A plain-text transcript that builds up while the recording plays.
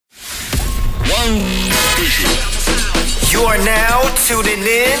You are now tuning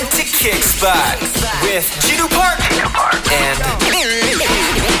in to Kickspot with Gino Park and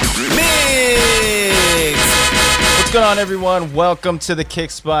Migs. What's going on, everyone? Welcome to the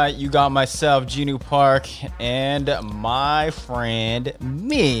Kickspot. You got myself, Gino Park, and my friend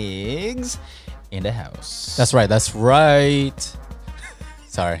Migs in the house. That's right.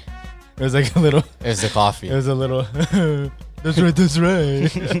 Sorry. It was like a little. It was the coffee. It was a little. That's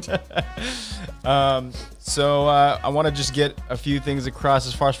right. So I want to just get a few things across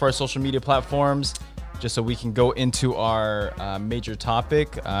as far as our social media platforms, just so we can go into our major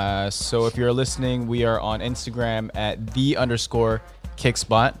topic. So if you're listening, we are on Instagram at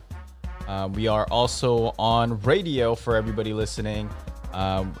 _Kickspot. We are also on radio for everybody listening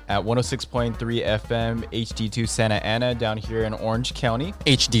at 106.3 FM HD2 Santa Ana down here in Orange County.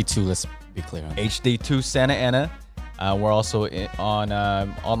 HD2, let's be clear on that. HD2 Santa Ana. We're also on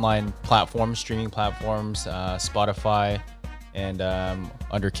online platforms, streaming platforms, Spotify, and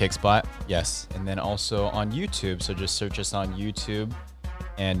under Kickspot. Yes. And then also on YouTube. So just search us on YouTube,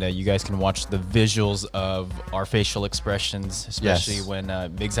 and you guys can watch the visuals of our facial expressions, especially when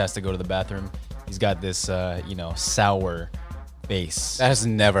Migs has to go to the bathroom. He's got this, sour face. That has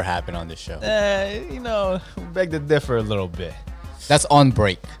never happened on this show. Beg to differ a little bit. That's on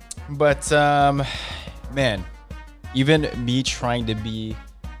break. But, man, even me trying to be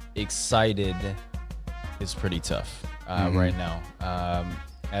excited is pretty tough right now.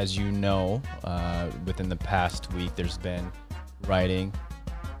 As you know, within the past week, there's been rioting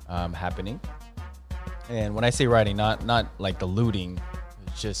happening. And when I say rioting, not like the looting,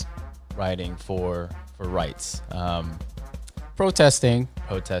 it's just rioting for rights. Protesting.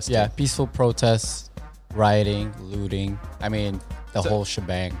 Yeah, peaceful protests, rioting, looting. I mean, the whole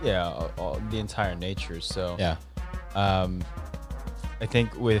shebang. Yeah, the entire nature. So yeah. I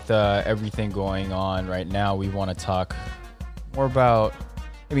think with everything going on right now, we want to talk more about,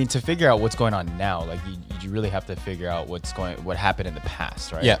 to figure out what's going on now. Like you really have to figure out what happened in the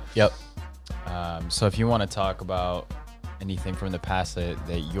past, right? Yeah. Yep. So if you want to talk about anything from the past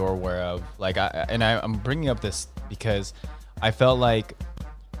that you're aware of, I'm bringing up this because I felt like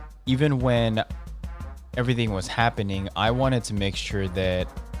even when everything was happening, I wanted to make sure that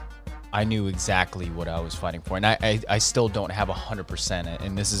I knew exactly what I was fighting for. And I still don't have 100%.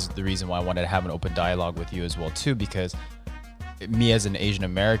 And this is the reason why I wanted to have an open dialogue with you as well, too, because me as an Asian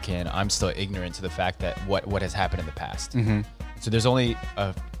American, I'm still ignorant to the fact that what has happened in the past. Mm-hmm. So there's only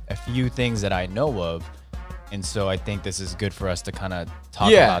a few things that I know of. And so I think this is good for us to kind of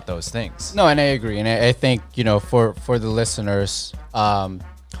talk about those things. No, and I agree. And I think, for the listeners,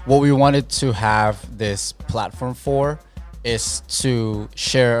 what we wanted to have this platform for is to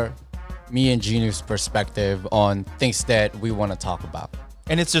share me and Gino's perspective on things that we want to talk about.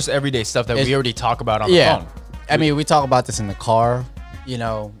 And it's just everyday stuff that we already talk about on the phone. We talk about this in the car. We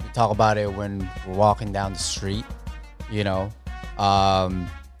talk about it when we're walking down the street,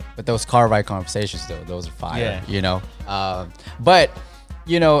 But those car ride conversations, though, those are fire,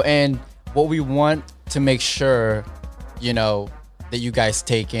 and what we want to make sure, that you guys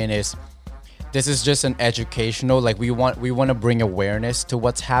take in is, this is just an educational, we want to bring awareness to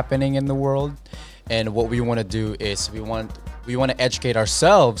what's happening in the world. And what we want to do is we want to educate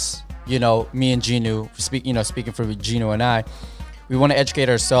ourselves, me and Gino, speaking for Gino and I, we want to educate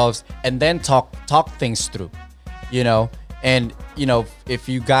ourselves and then talk things through, and if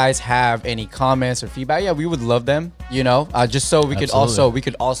you guys have any comments or feedback, we would love them, just so we could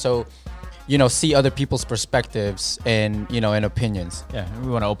also see other people's perspectives and, and opinions. Yeah, we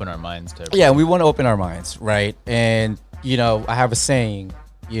want to open our minds to everything. Yeah, we want to open our minds, right? And, I have a saying,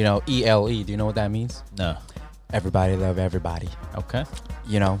 ELE. Do you know what that means? No. Everybody love everybody. Okay.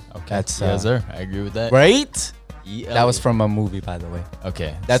 Okay. That's, yes, sir. I agree with that. Right? ELE. That was from a movie, by the way.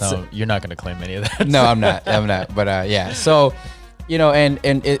 Okay. So you're not going to claim any of that. No, I'm not. But, yeah. So, and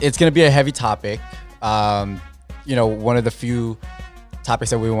it's going to be a heavy topic. One of the few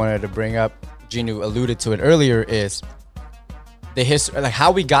topics that we wanted to bring up, Gino alluded to it earlier, is the history,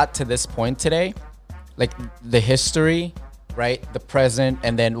 how we got to this point today, the history, right, the present,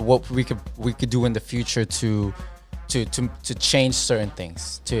 and then what we could do in the future to change certain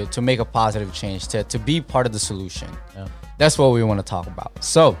things, to make a positive change, to be part of the solution. Yeah. That's what we want to talk about.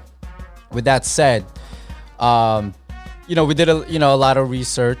 So, with that said, we did a lot of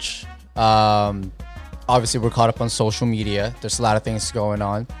research. Obviously, we're caught up on social media. There's a lot of things going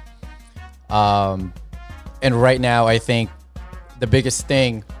on. And right now, I think the biggest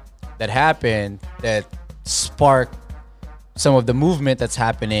thing that happened that sparked some of the movement that's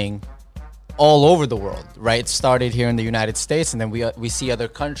happening all over the world, right? It started here in the United States, and then we see other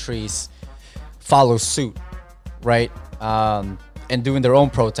countries follow suit, right? And doing their own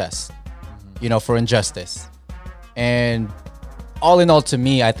protests, for injustice. And all in all, to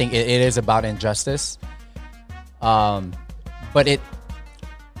me, I think it is about injustice. But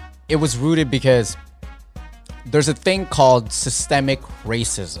it was rooted because there's a thing called systemic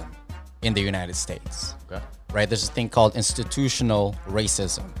racism in the United States, Okay. right? There's a thing called institutional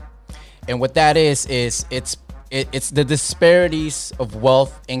racism. And what that is it's the disparities of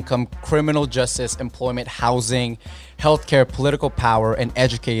wealth, income, criminal justice, employment, housing, healthcare, political power, and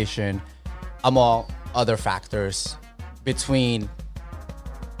education, among other factors, between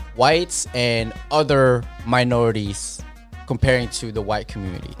whites and other minorities comparing to the white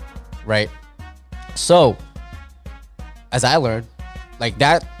community, right? So, as I learned, like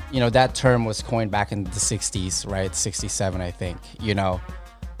that, that term was coined back in the 60s, right? 67, I think,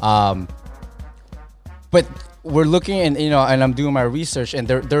 but we're looking and I'm doing my research, and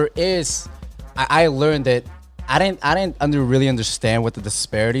there is, I learned that I didn't really understand what the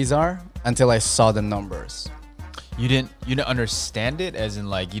disparities are until I saw the numbers. You didn't understand it, as in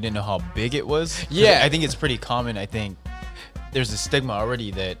like you didn't know how big it was? 'Cause Yeah. I think it's pretty common. I think there's a stigma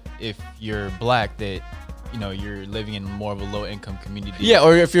already that if you're black, that you're living in more of a low income community. Yeah,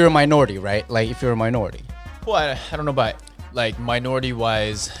 or if you're a minority, right? Like if you're a minority. Well, I don't know about like minority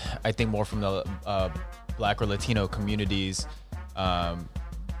wise. I think more from the black or Latino communities.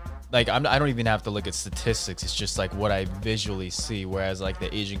 Like I don't even have to look at statistics. It's just like what I visually see. Whereas like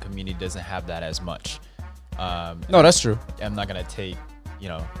the Asian community doesn't have that as much. No, that's true. I'm not gonna take,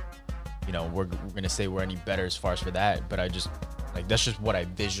 we're gonna say we're any better as far as for that. But I just like that's just what I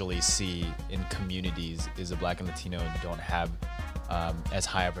visually see in communities is the black and Latino don't have as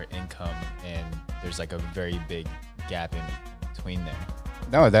high of an income, and there's like a very big gap in between there.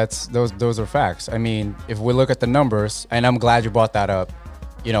 No, those are facts. I mean, if we look at the numbers, and I'm glad you brought that up,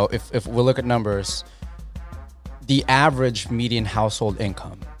 if we look at numbers, the average median household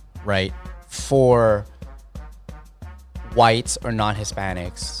income, right, for whites or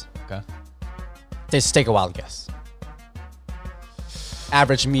non-Hispanics, Okay. just take a wild guess.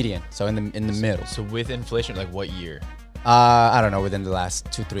 Average median, so in the middle. So with inflation, like what year? I don't know, within the last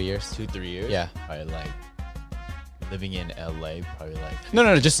 2-3 years. 2-3 years? Yeah. Probably like living in LA, probably like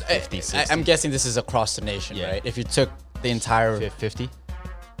No, just 50, 60. I'm guessing this is across the nation, Yeah. right? If you took the entire 50.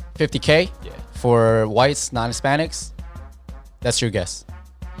 50K Yeah. for whites, non-Hispanics, that's your guess.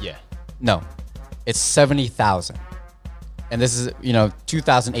 Yeah. No, it's 70,000, and this is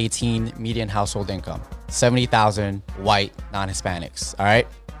 2018 median household income, 70,000 white non-Hispanics. All right,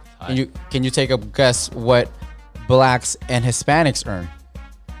 High. Can you take a guess what blacks and Hispanics earn?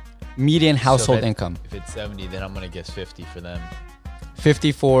 Median household So if income. If it's 70, then I'm gonna guess 50 for them.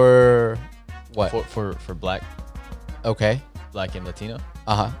 50 for what? For black Okay. and Latino.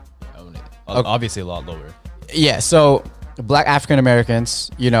 Uh-huh. Obviously a lot lower. Yeah, so black African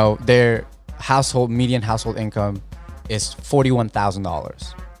Americans, their median household income is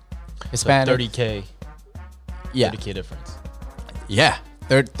 $41,000. Hispanic, 30K. yeah, 30K difference. yeah,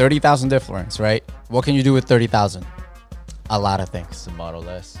 30,000 difference, right? What can you do with 30,000? A lot of things, It's a Model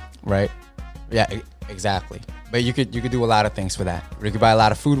S. right? Yeah, exactly. But you could do a lot of things for that. You could buy a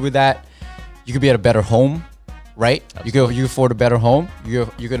lot of food with that. You could be at a better home, right? You could afford a better home. You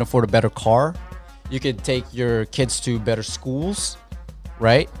can afford a better car. You could take your kids to better schools,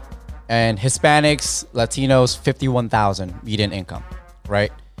 right? And Hispanics, Latinos, 51,000 median income,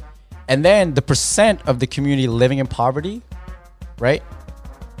 right? And then the percent of the community living in poverty, right?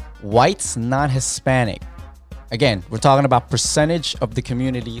 Whites, non-Hispanic. Again, we're talking about percentage of the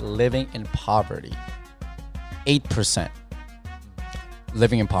community living in poverty. 8%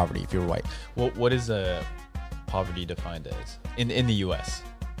 living in poverty if you're white. What is poverty defined as in the U.S.?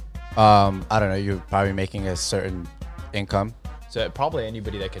 I don't know. You're probably making a certain income. So probably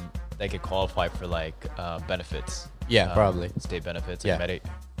anybody that could qualify for like benefits. Yeah, probably. State benefits. Yeah. Like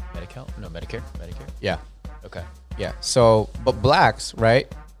Medicare. Yeah. Okay. Yeah. So, but blacks,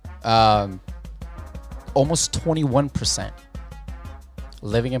 right? Almost 21%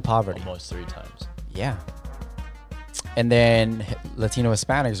 living in poverty. Almost 3 times. Yeah. And then Latino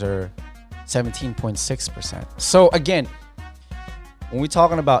Hispanics are 17.6%. So again, when we're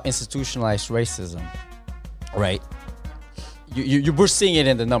talking about institutionalized racism, right? We're seeing it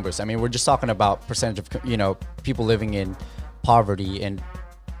in the numbers. I mean, we're just talking about percentage of people living in poverty and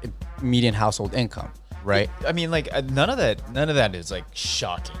median household income, right? I mean, like none of that is like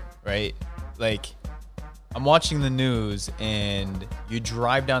shocking, right? Like I'm watching the news and you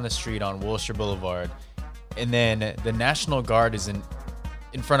drive down the street on Wilshire Boulevard, and then the National Guard is in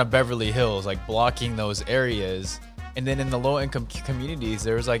front of Beverly Hills, like blocking those areas. And then in the low income communities,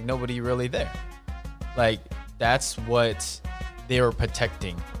 there's like nobody really there. like that's what they were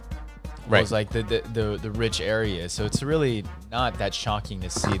protecting. Right. Was like the rich areas. So it's really not that shocking to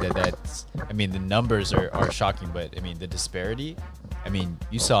see that's, I mean, the numbers are shocking, but I mean, the disparity, I mean,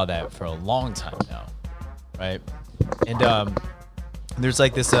 you saw that for a long time now, right? And there's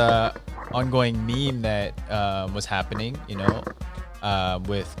like this ongoing meme that was happening, you know,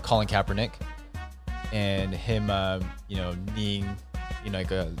 with Colin Kaepernick and him, you know, kneeling, you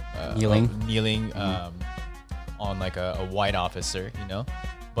know, like kneeling on like a white officer, you know.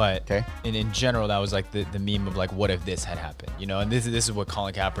 But in general, that was like the meme of like, what if this had happened, you know? And this is what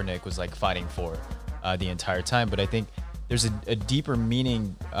Colin Kaepernick was like fighting for the entire time. But I think there's a deeper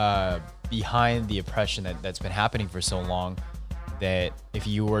meaning behind the oppression that's been happening for so long, that if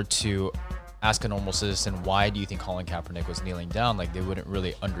you were to ask a normal citizen, why do you think Colin Kaepernick was kneeling down, like they wouldn't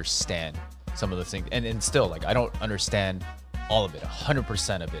really understand some of the things. And still, like, I don't understand all of it,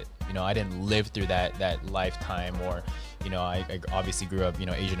 100% of it. You know, I didn't live through that lifetime, or, you know, I obviously grew up, you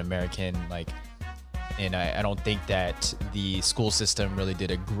know, Asian American, like, and I don't think that the school system really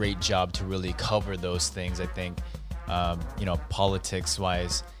did a great job to really cover those things. I think, you know, politics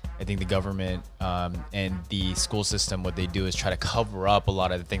wise, I think the government and the school system, what they do is try to cover up a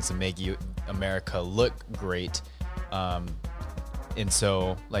lot of the things to make America look great. And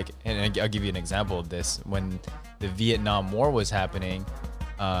so, like, and I'll give you an example of this. When the Vietnam War was happening,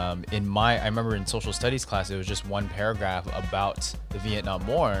 I remember in social studies class, it was just one paragraph about the Vietnam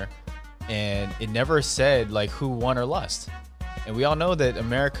War, and it never said like who won or lost. And we all know that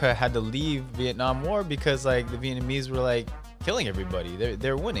America had to leave Vietnam War because like the Vietnamese were like killing everybody.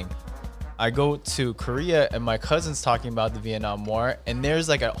 They're winning. I go to Korea and my cousin's talking about the Vietnam War, and there's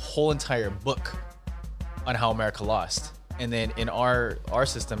like a whole entire book on how America lost. And then in our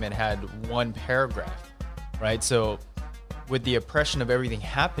system, it had one paragraph, right? So with the oppression of everything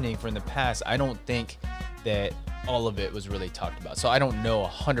happening from the past, I don't think that all of it was really talked about. So I don't know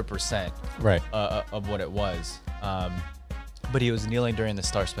 100% right of what it was. But he was kneeling during the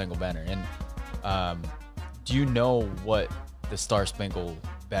Star Spangled Banner. And do you know what the Star Spangled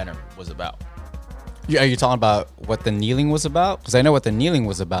Banner was about? Are you talking about what the kneeling was about? Because I know what the kneeling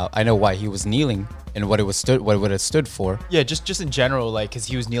was about. I know why he was kneeling and what it stood for. Yeah, just in general, like, because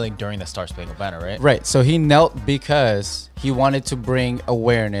he was kneeling during the Star Spangled Banner, right? Right. So he knelt because he wanted to bring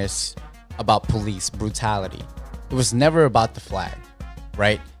awareness about police brutality. It was never about the flag,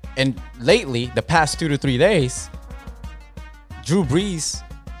 right? And lately, the past 2 to 3 days, Drew Brees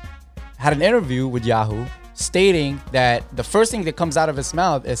had an interview with Yahoo stating that the first thing that comes out of his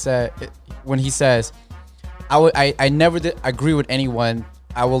mouth is when he says, I never did agree with anyone.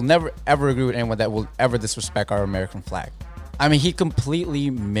 I will never ever agree with anyone that will ever disrespect our American flag. I mean, he completely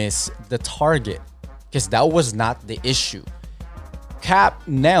missed the target because that was not the issue. Cap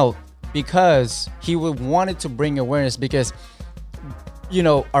knelt because he wanted to bring awareness, because, you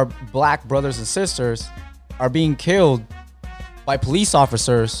know, our black brothers and sisters are being killed by police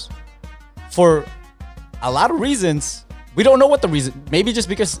officers for a lot of reasons. We don't know what the reason. Maybe just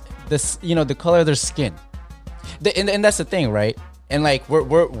because this, you know, the color of their skin. And that's the thing, right? And like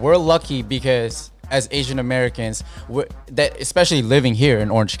we're lucky because as Asian Americans, that especially living here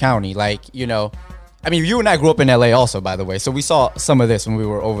in Orange County, like, you know, I mean, you and I grew up in LA also, by the way. So we saw some of this when we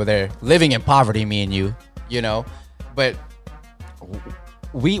were over there living in poverty, me and you know, but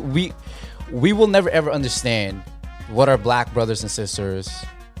we will never ever understand what our black brothers and sisters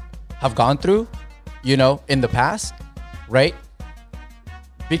have gone through, you know, in the past, right?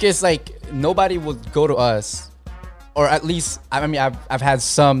 Because like nobody would go to us, or at least, I mean, I've had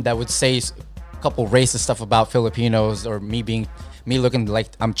some that would say a couple racist stuff about Filipinos, or me looking like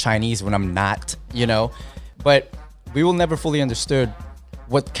I'm Chinese when I'm not, you know. But we will never fully understood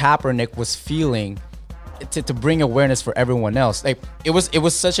what Kaepernick was feeling to bring awareness for everyone else. Like it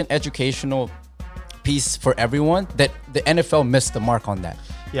was such an educational piece for everyone that the NFL missed the mark on that.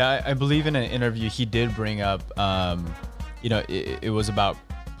 Yeah, I believe in an interview he did bring up, you know, it was about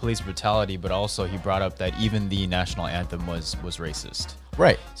police brutality, but also he brought up that even the national anthem was racist.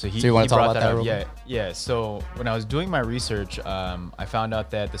 Right. So you want to talk about that? Up. Yeah. So when I was doing my research, I found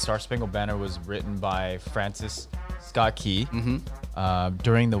out that the Star Spangled Banner was written by Francis Scott Key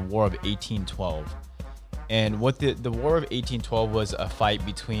during the War of 1812. And what the War of 1812 was a fight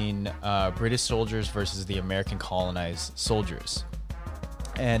between British soldiers versus the American colonized soldiers.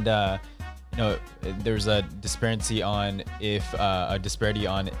 And you know, there's a disparity on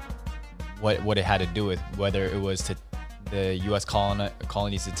what it had to do with, whether it was to the U.S.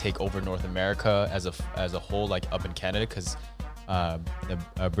 colonies to take over North America as a whole, like up in Canada, because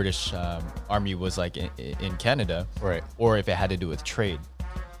the British Army was like in Canada, right? Or if it had to do with trade.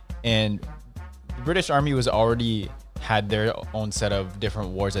 And the British Army was already had their own set of different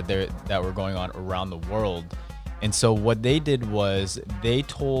wars that were going on around the world. And so what they did was they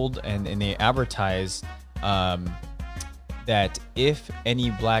told and they advertised that if any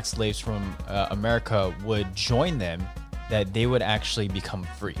black slaves from America would join them, that they would actually become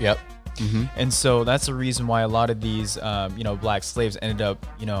free. Yep. And so that's the reason why a lot of these, black slaves ended up,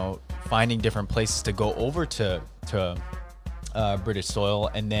 finding different places to go over to British soil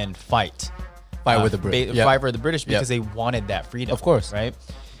and then fight with the British. Fight for the British because they wanted that freedom. Of course. Right.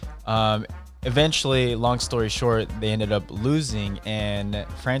 Eventually, long story short, they ended up losing, and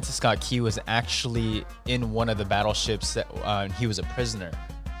Francis Scott Key was actually in one of the battleships that he was a prisoner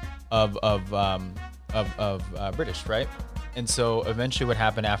of British, right? And so eventually, what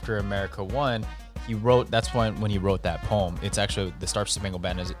happened after America won? He wrote. That's when he wrote that poem. It's actually the Star Spangled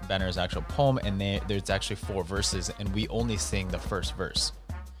Banner is actual poem, and there's actually 4 verses, and we only sing the first verse.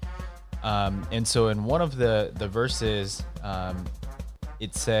 And so in one of the verses,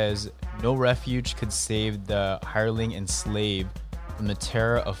 it says, "No refuge could save the hireling and slave from the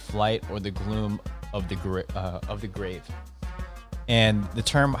terror of flight or the gloom of the grave." And the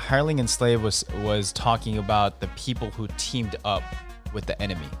term hireling and slave was talking about the people who teamed up with the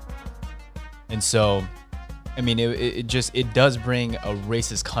enemy. And so, I mean, it does bring a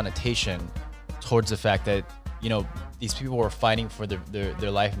racist connotation towards the fact that, these people were fighting for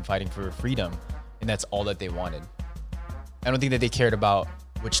their life and fighting for freedom, and that's all that they wanted. I don't think that they cared about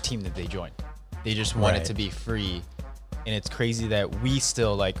which team that they joined. They just wanted to be free. And it's crazy that we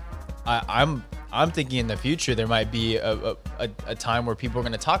still I'm thinking in the future there might be a time where people are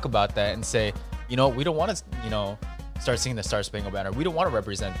going to talk about that and say, we don't want to, start singing the Star Spangled Banner. We don't want to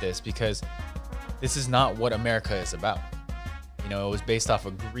represent this because this is not what America is about. It was based off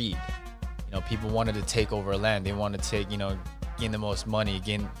of greed. People wanted to take over land. They wanted to gain the most money,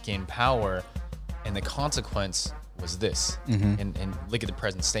 gain power, and the consequence was this. And look at the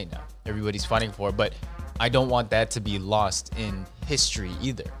present state now. Everybody's fighting for it, but I don't want that to be lost in history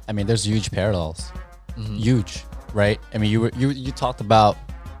either. I mean, there's huge parallels. Huge, right? I mean, you talked about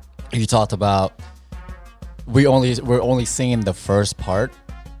we're only singing the first part.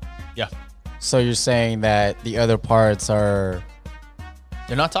 Yeah. So you're saying that the other parts they're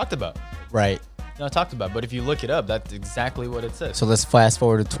not talked about. Right. Not talked about, but if you look it up, that's exactly what it says. So let's fast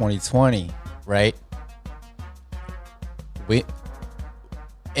forward to 2020, right? This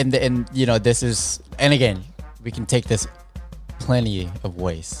is, and again, we can take this plenty of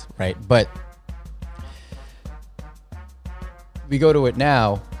ways, right? But we go to it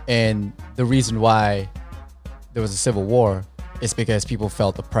now, and the reason why there was a civil war is because people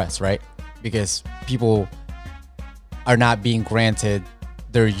felt oppressed, right? Because people are not being granted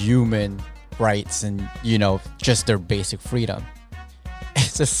their human rights and, just their basic freedom.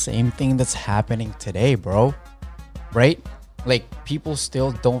 It's the same thing that's happening today, bro. Right? Like, people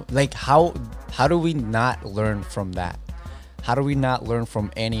still don't, how do we not learn from that? How do we not learn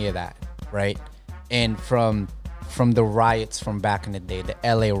from any of that, right? And from the riots from back in the day, the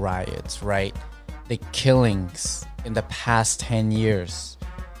LA riots, right? The killings in the past 10 years.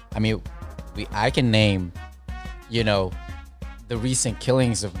 I mean, I can name, the recent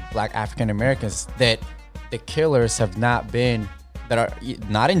killings of Black African Americans that the killers that are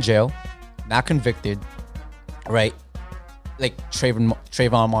not in jail, not convicted, right? Like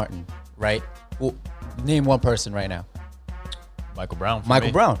Trayvon Martin, right? Well, name one person right now. Michael Brown.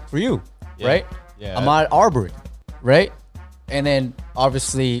 Brown for you, right? Yeah. Ahmaud Arbery, right? And then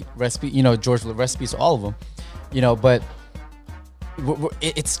obviously George recipes, all of them, but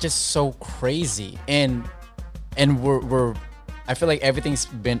it's just so crazy, and we're I feel like everything's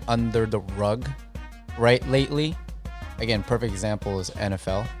been under the rug, right, lately. Again, perfect example is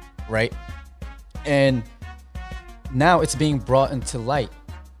NFL, right? And now it's being brought into light,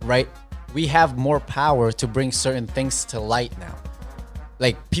 right? We have more power to bring certain things to light now.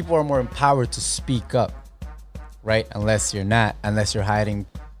 Like, people are more empowered to speak up, right? Unless you're hiding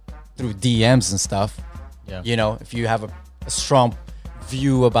through DMs and stuff. Yeah. If you have a strong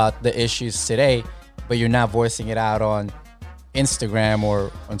view about the issues today, but you're not voicing it out on Instagram or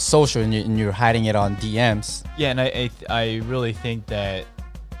on social, and you're hiding it on DMs. Yeah, and I really think that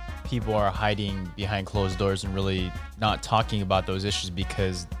people are hiding behind closed doors and really not talking about those issues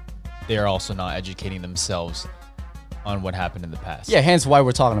because they're also not educating themselves on what happened in the past. Yeah, hence why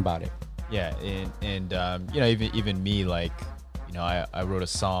we're talking about it. Yeah, and even me, I wrote a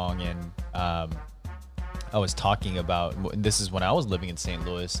song, and I was talking about, and this is when I was living in St.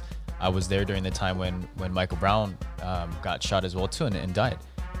 Louis. I was there during the time when Michael Brown got shot as well too and died.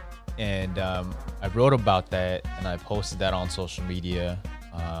 And I wrote about that, and I posted that on social media.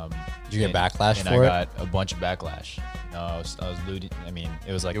 Did you get backlash and for it? I got a bunch of backlash. No, I was looting. I mean,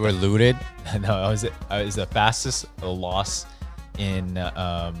 it was like You were looted. no, I was the fastest loss in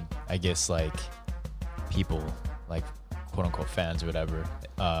I guess like people like quote unquote fans or whatever.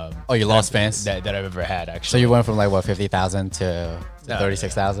 Oh, you lost fans? that I've ever had So actually. you went from like what 50,000 to No,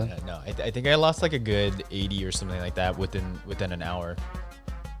 36,000? No, I think I lost like a good 80 or something like that within an hour.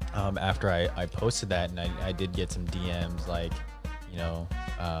 After I posted that, and I did get some DMs like, you know,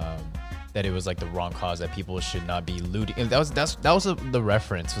 that it was like the wrong cause, that people should not be looting. And that was the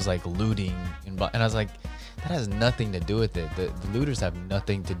reference was like looting, and I was like, that has nothing to do with it. The looters have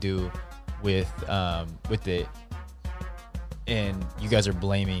nothing to do with it. And you guys are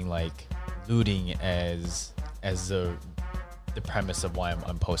blaming like looting as the premise of why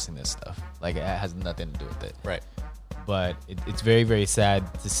I'm posting this stuff. Like it has nothing to do with it. Right. But it's very, very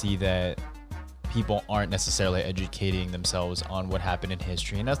sad to see that people aren't necessarily educating themselves on what happened in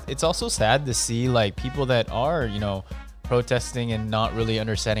history. And it's also sad to see like people that are, you know, protesting and not really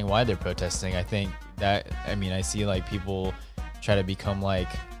understanding why they're protesting. I think that, I mean, I see like people try to become like,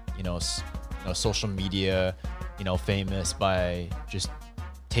 you know, social media, you know, famous by just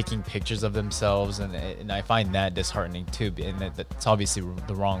taking pictures of themselves, and I find that disheartening too. And that's obviously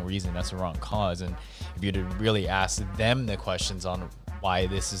the wrong reason. That's the wrong cause. And if you were to really ask them the questions on why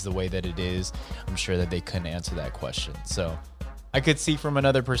this is the way that it is, I'm sure that they couldn't answer that question. So I could see from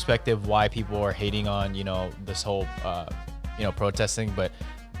another perspective why people are hating on, you know, this whole, you know, protesting, but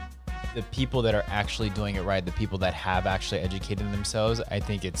the people that are actually doing it right, the people that have actually educated themselves, I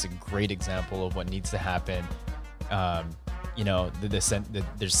think it's a great example of what needs to happen. You know,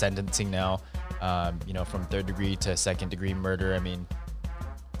 there's sentencing now, you know, from 3rd degree to 2nd degree murder. I mean,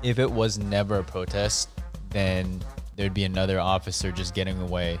 if it was never a protest, then there'd be another officer just getting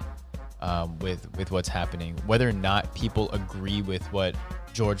away with what's happening. Whether or not people agree with what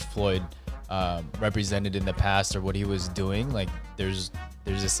George Floyd represented in the past or what he was doing, like there's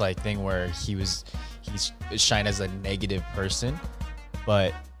this like thing where he's shined as a negative person,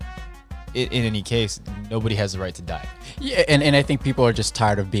 but in any case, nobody has the right to die. Yeah, and I think people are just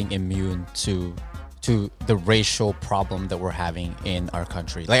tired of being immune to the racial problem that we're having in our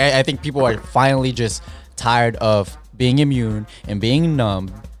country. Like I think people are finally just tired of being immune and being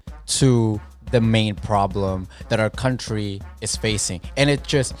numb to the main problem that our country is facing. And it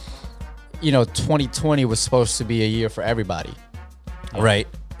just, you know, 2020 was supposed to be a year for everybody, right?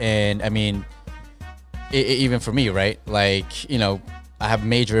 And I mean, even for me, right? Like, you know, I have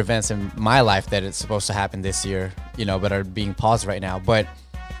major events in my life that it's supposed to happen this year, you know, but are being paused right now. But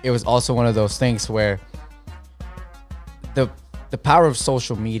it was also one of those things where the power of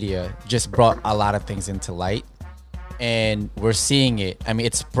social media just brought a lot of things into light, and we're seeing it. I mean,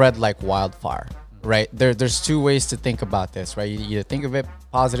 it's spread like wildfire, right? There's two ways to think about this, right? You either think of it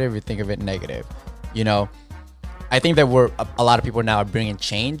positive or you think of it negative. You know, I think that a lot of people now are bringing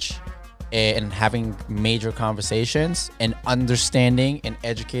change and having major conversations and understanding and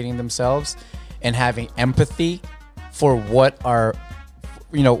educating themselves and having empathy for what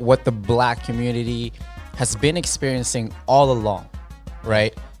the Black community has been experiencing all along,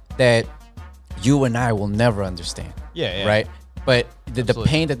 right? That you and I will never understand. Yeah. Right? But the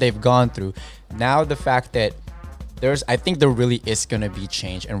pain that they've gone through, now the fact that I think there really is going to be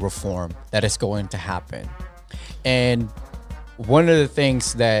change and reform that is going to happen. And one of the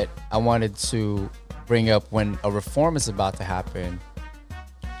things that I wanted to bring up when a reform is about to happen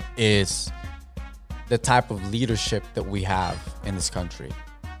is the type of leadership that we have in this country,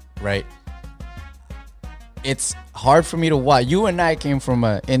 right? It's hard for me to watch. You and I came from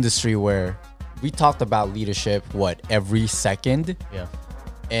an industry where we talked about leadership, every second? Yeah.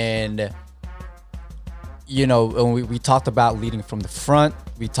 And, you know, when we talked about leading from the front,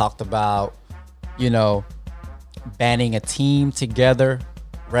 we talked about, you know, banding a team together,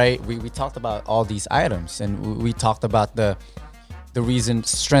 right? We talked about all these items, and we talked about the reason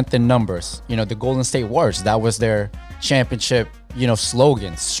strength in numbers. You know, the Golden State Warriors, that was their championship, you know,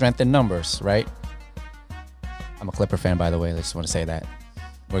 slogan, strength in numbers, right? I'm a Clipper fan, by the way. I just want to say that.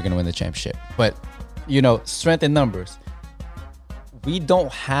 We're going to win the championship. But, you know, strength in numbers. We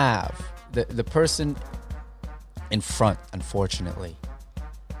don't have the person in front, unfortunately,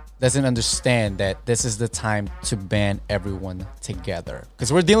 doesn't understand that this is the time to band everyone together.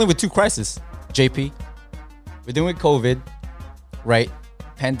 Because we're dealing with two crises, JP. We're dealing with COVID, right?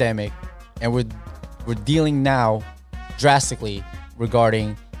 Pandemic. And we're dealing now drastically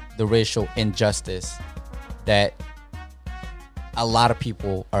regarding the racial injustice that a lot of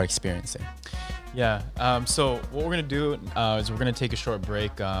people are experiencing. Yeah. So what we're gonna do is we're gonna take a short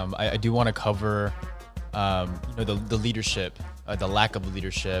break. I do want to cover, you know, the leadership the lack of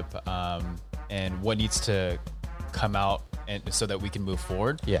leadership, and what needs to come out, and so that we can move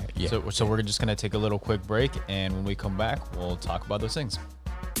forward. Yeah. So we're just gonna take a little quick break, and when we come back, we'll talk about those things.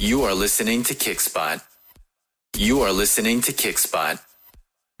 You are listening to Kickspot. You are listening to Kickspot.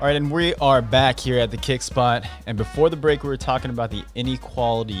 All right, and we are back here at the Kick Spot. And before the break, we were talking about the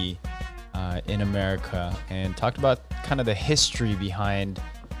inequality in America, and talked about kind of the history behind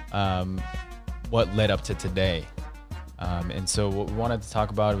what led up to today. And so what we wanted to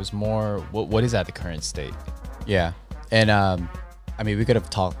talk about was more what is at the current state. Yeah. And I mean, we could have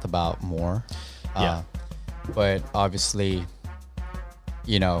talked about more. Yeah. But obviously,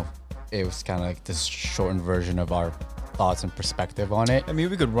 you know, it was kind of like this shortened version of our thoughts and perspective on it. I mean,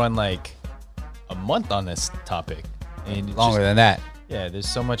 we could run like a month on this topic. And Longer than that. Yeah, there's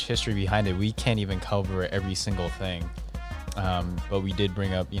so much history behind it. We can't even cover every single thing. But we did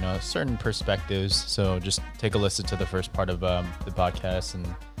bring up, certain perspectives. So just take a listen to the first part of the podcast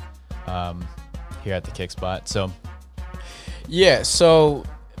and here at the Kick Spot. So, yeah. So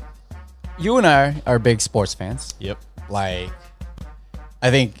you and I are big sports fans. yep. Like,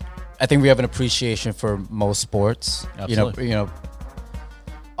 I think we have an appreciation for most sports. Absolutely. You know,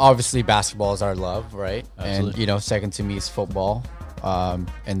 obviously basketball is our love, right? Absolutely. And second to me is football, and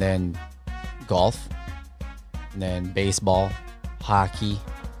then golf, and then baseball, hockey,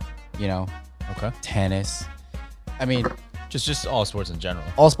 Okay. tennis. I mean, Just all sports in general.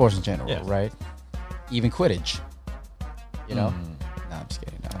 all sports in general, Yeah. right? Even Quidditch. No, I'm just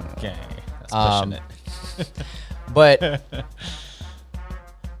kidding. No. Okay. That's pushing it. But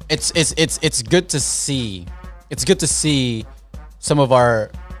it's good to see. It's good to see some of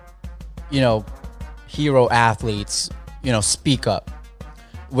our, hero athletes, speak up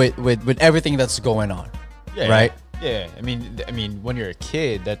with everything that's going on. Yeah. Right? Yeah. I mean, when you're a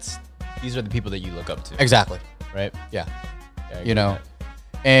kid, these are the people that you look up to. Exactly. Right? Yeah. Yeah, I agree with that.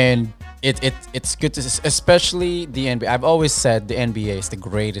 And it's good to, especially the NBA. I've always said the NBA is the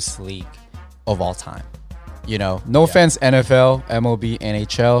greatest league of all time. No offense, NFL, MLB,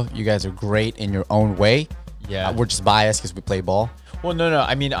 NHL. You guys are great in your own way. Yeah. We're just biased because we play ball. Well, no.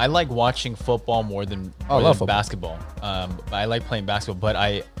 I mean, I like watching football more than, I love football. basketball. I like playing basketball, but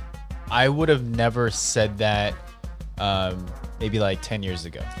I would have never said that maybe like 10 years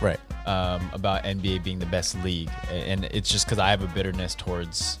ago. Right. About NBA being the best league, and it's just because I have a bitterness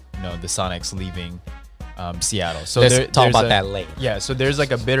towards the Sonics leaving Seattle. So Let's talk there's about that later. Yeah, so there's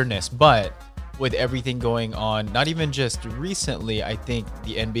like a bitterness, but with everything going on, not even just recently, I think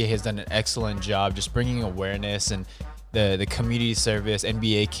the NBA has done an excellent job just bringing awareness and the community service.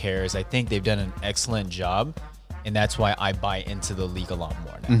 NBA Cares, I think they've done an excellent job, and that's why I buy into the league a lot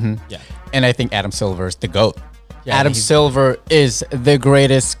more now. Yeah. And I think Adam Silver is the GOAT. Yeah, Adam he's- Silver is the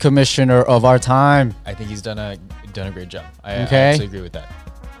greatest commissioner of our time. I think he's done a great job. I Okay. absolutely agree with that.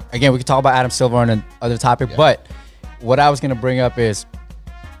 Again, we could talk about Adam Silver on another topic, but what I was going to bring up is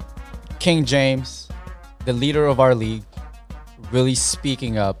King James, the leader of our league, really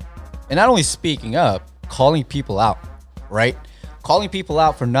speaking up. And not only speaking up, calling people out, right? Calling people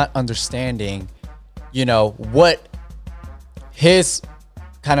out for not understanding, what his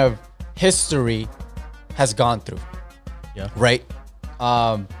kind of history has gone through. Yeah. Right.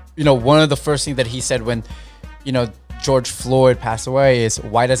 One of the first things that he said when, George Floyd passed away is,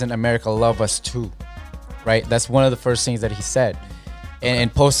 why doesn't America love us too? Right. That's one of the first things that he said,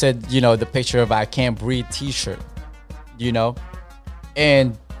 and posted, the picture of I Can't Breathe t-shirt,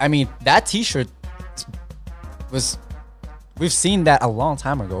 and I mean, that t-shirt we've seen that a long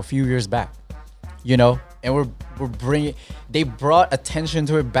time ago, a few years back, and they brought attention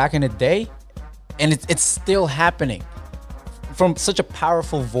to it back in the day, and it's still happening from such a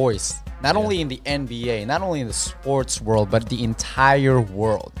powerful voice, not only in the NBA, not only in the sports world, but the entire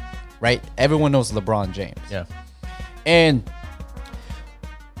world, right? Everyone knows LeBron James. Yeah. And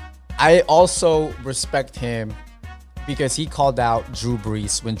I also respect him because he called out Drew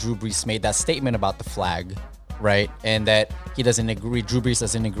Brees when Drew Brees made that statement about the flag, right? And that he doesn't agree, Drew Brees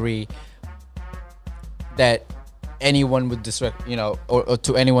doesn't agree that anyone would disrespect, or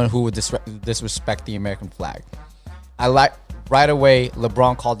to anyone who would disrespect the American flag. Right away,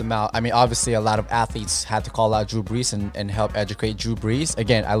 LeBron called him out. I mean, obviously, a lot of athletes had to call out Drew Brees and help educate Drew Brees.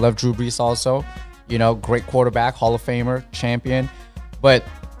 Again, I love Drew Brees also. Great quarterback, Hall of Famer, champion. But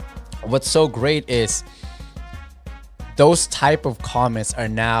what's so great is those type of comments are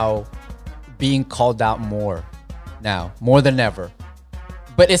now being called out more than ever.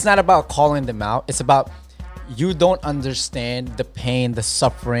 But it's not about calling them out. It's about, you don't understand the pain, the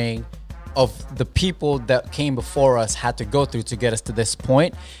suffering of the people that came before us had to go through to get us to this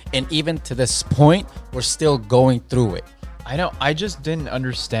point. And even to this point, we're still going through it. I just didn't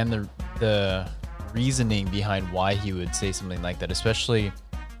understand the reasoning behind why he would say something like that, especially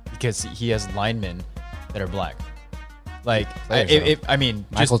because he has linemen that are black. Like, Players, I mean,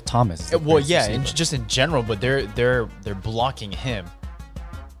 Michael just, Thomas. Is the well, greatest yeah, receiver. and just in general, but they're blocking him,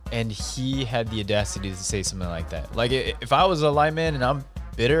 and he had the audacity to say something like that. Like, if I was a lineman and I'm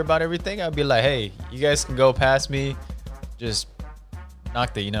bitter about everything, I'd be like, hey, you guys can go past me, just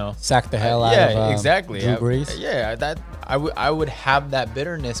knock the, Sack the hell out of exactly. Drew Brees. Yeah, that I would have that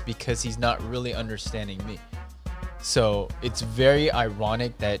bitterness because he's not really understanding me. So it's very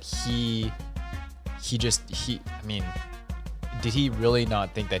ironic that I mean, did he really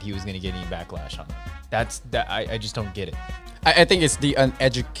not think that he was going to get any backlash on that? I just don't get it. I think it's the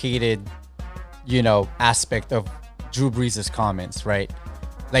uneducated, aspect of Drew Brees' comments, right?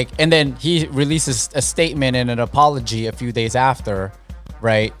 Like, and then he releases a statement and an apology a few days after,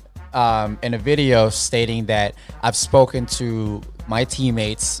 right? In a video stating that I've spoken to my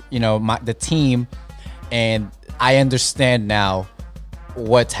teammates, the team, and I understand now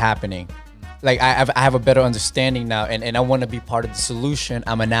what's happening. Like, I have a better understanding now, and I want to be part of the solution.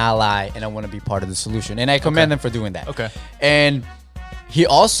 I'm an ally, and I want to be part of the solution. And I commend them for doing that. Okay. And he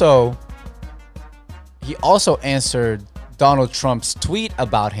also answered Donald Trump's tweet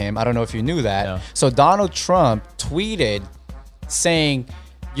about him. I don't know if you knew that. No. So Donald Trump tweeted saying,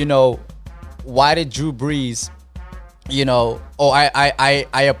 why did Drew Brees,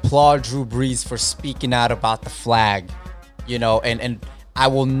 I applaud Drew Brees for speaking out about the flag, and I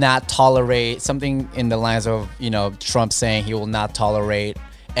will not tolerate something in the lines of, Trump saying he will not tolerate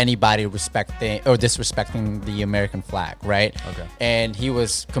anybody respecting or disrespecting the American flag, right? Okay. And he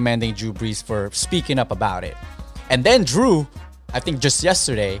was commending Drew Brees for speaking up about it. And then Drew, I think just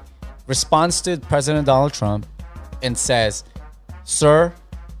yesterday, responds to President Donald Trump and says, "Sir,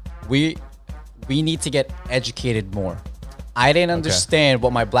 we need to get educated more. I didn't understand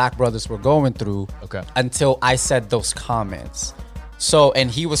what my black brothers were going through until I said those comments." So, and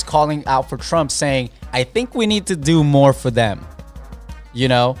he was calling out for Trump, saying, "I think we need to do more for them,"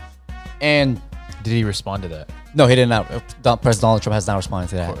 And Did he respond to that? no, he did not. President Donald Trump has not responded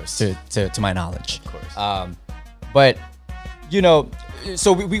to that, Of course. to my knowledge. Of course. But,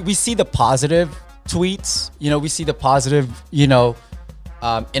 so we see the positive tweets, we see the positive,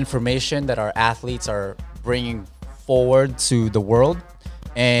 information that our athletes are bringing forward to the world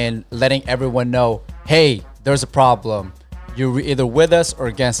and letting everyone know, hey, there's a problem. You're either with us or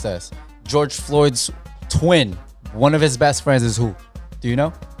against us. George Floyd's twin, one of his best friends is who? Do you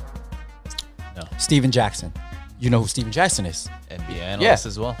know? No. Steven Jackson. You know who Steven Jackson is? NBA analyst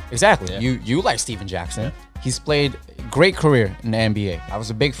as well. Exactly. Yeah. You like Steven Jackson. He's played a great career in the NBA. I was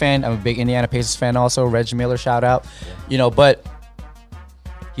a big fan. I'm a big Indiana Pacers fan also. Reggie Miller, shout out. But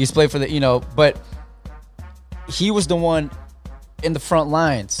he's played for but he was the one in the front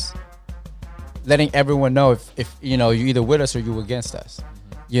lines letting everyone know if you're either with us or you against us,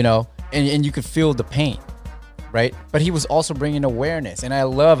 and you could feel the pain, right? But he was also bringing awareness. And I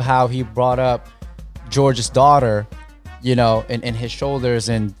love how he brought up George's daughter, in his shoulders,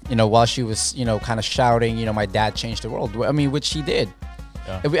 and while she was kind of shouting, my dad changed the world. I mean, which he did.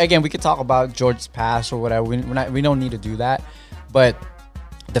 Yeah. Again, we could talk about George's past or whatever. We don't need to do that. But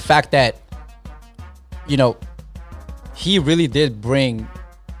the fact that he really did bring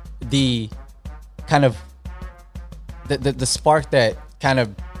the kind of the spark that kind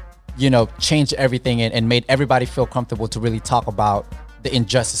of changed everything and made everybody feel comfortable to really talk about the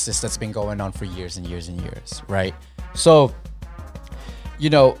injustices that's been going on for years and years and years, right? So,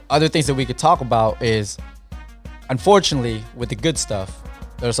 other things that we could talk about is, unfortunately, with the good stuff,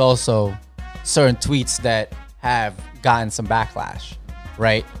 there's also certain tweets that have gotten some backlash,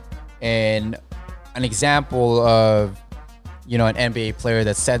 right? And an example of, an NBA player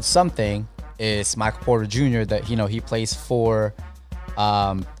that said something is Michael Porter Jr. that, he plays for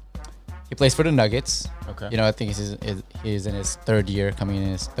the Nuggets. Okay. I think he's in his third year, coming in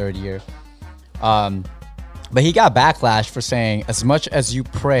his third year. But he got backlash for saying, as much as you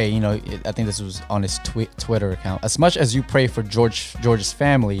pray, I think this was on his Twitter account, as much as you pray for George's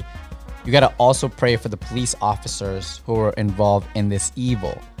family, you got to also pray for the police officers who are involved in this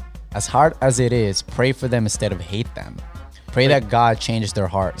evil. As hard as it is, pray for them instead of hate them. Pray that God changes their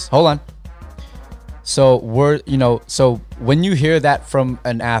hearts. Hold on. So so when you hear that from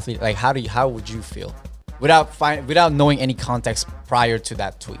an athlete, like how would you feel without knowing any context prior to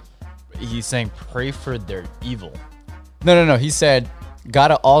that tweet? He's saying pray for their evil. No. He said,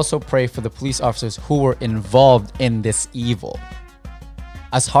 gotta also pray for the police officers who were involved in this evil.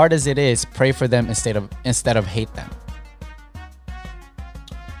 As hard as it is, pray for them instead of hate them.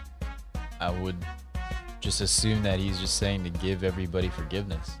 I would just assume that he's just saying to give everybody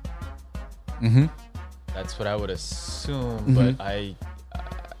forgiveness. Mm-hmm. That's what I would assume, but I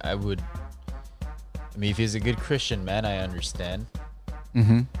would. I mean, if he's a good Christian man, I understand.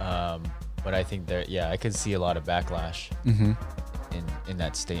 Mm-hmm. But I think I could see a lot of backlash in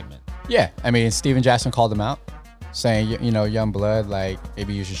that statement. Yeah, I mean, Steven Jackson called him out, saying, you know, young blood, like,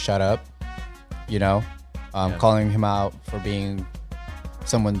 maybe you should shut up, you know, calling him out for being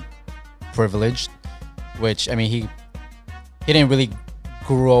someone privileged, which, I mean, he didn't really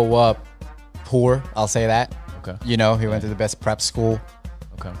grow up poor, I'll say that. Okay. You know, he went to the best prep school.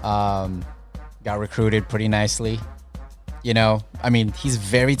 Okay. Got recruited pretty nicely. You know, I mean, he's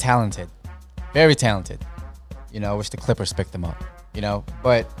very talented. Very talented. You know, wish the Clippers picked him up. You know,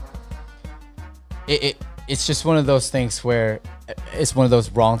 but it's just one of those things where it's one of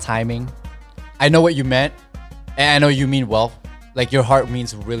those wrong timing. I know what you meant, and I know you mean well. Like, your heart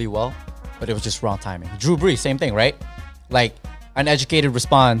means really well, but it was just wrong timing. Drew Brees, same thing, right? Like, an educated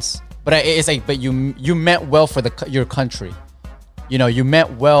response, but it's like, but you meant well for your country. You know, you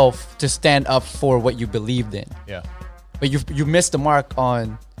meant well to stand up for what you believed in. Yeah. But you missed the mark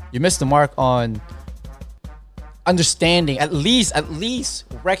on understanding, at least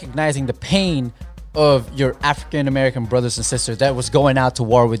recognizing the pain of your African American brothers and sisters that was going out to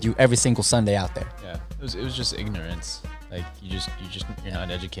war with you every single Sunday out there. Yeah. It was just ignorance. Like, you're not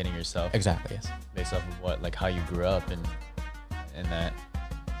educating yourself. Exactly. Yes. Based off of what, like, how you grew up and that.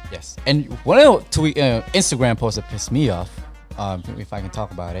 Yes. And one of the Instagram posts that pissed me off, if I can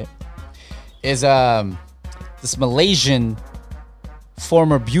talk about it, is this Malaysian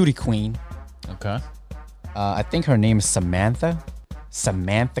former beauty queen. Okay. I think her name is Samantha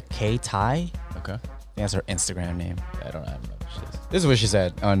K. Tai. Okay. I think that's her Instagram name. I don't know what she is. This is what she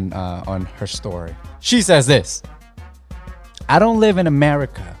said on her story. She says this: I don't live in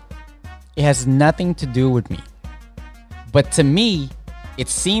America. It has nothing to do with me. But to me, it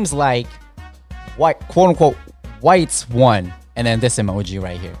seems like white, quote unquote, whites won. And then this emoji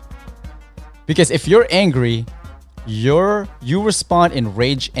right here. Because if you're angry, you respond in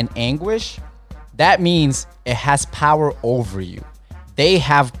rage and anguish. That means it has power over you. They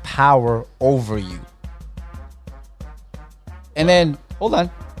have power over you. And then, hold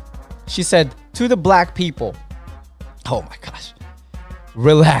on. She said, to the black people, oh my gosh,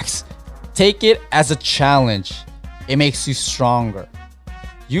 relax. Take it as a challenge. It makes you stronger.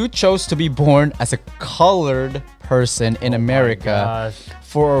 You chose to be born as a colored person in America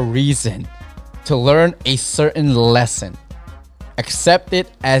for a reason, to learn a certain lesson. Accept it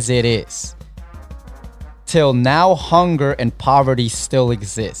as it is. Till now, hunger and poverty still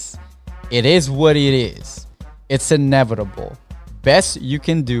exists. It is what it is. It's inevitable. Best you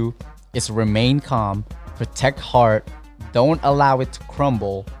can do is remain calm, protect heart, don't allow it to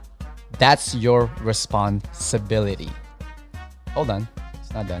crumble. That's your responsibility. Hold on,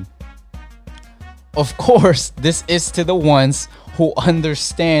 it's not done. Of course, this is to the ones who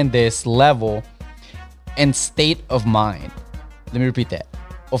understand this level and state of mind. Let me repeat that.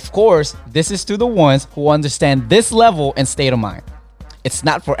 Of course, this is to the ones who understand this level and state of mind. It's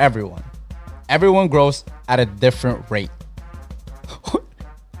not for everyone. Everyone grows at a different rate.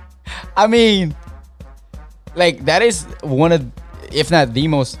 I mean, like, that is one of, if not the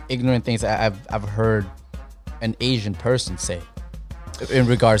most ignorant things I've heard an Asian person say in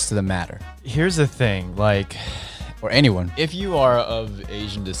regards to the matter. Here's the thing, like, or anyone. If you are of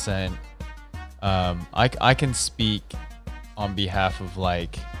Asian descent, I can speak on behalf of,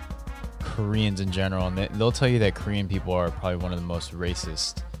 like, Koreans in general, and they'll tell you that Korean people are probably one of the most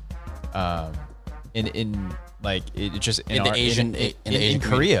racist. In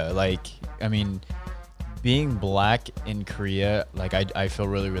Korea, like, I mean, being black in Korea, like, I feel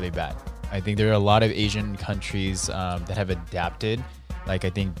really, really bad. I think there are a lot of Asian countries that have adapted. Like,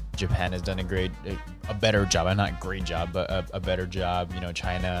 I think Japan has done a better job. Not a great job, but a better job. You know,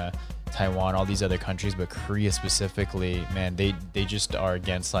 China, Taiwan, all these other countries, but Korea specifically, man, they just are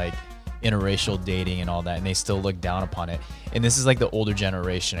against, like, interracial dating and all that, and they still look down upon it. And this is like the older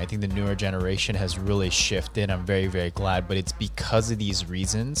generation. I think the newer generation has really shifted. I'm very, very glad, but it's because of these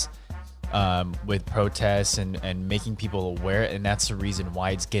reasons, with protests and making people aware, and that's the reason why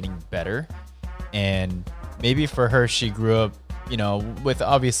it's getting better. And maybe for her, she grew up, you know, with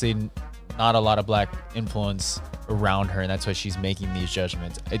obviously not a lot of black influence around her, and that's why she's making these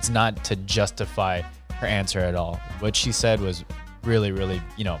judgments. It's not to justify her answer at all. What she said was really, really,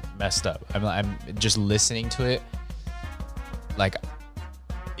 you know, messed up. I'm just listening to it, like,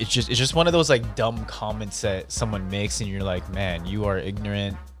 it's just one of those, like, dumb comments that someone makes, and you're like, man, you are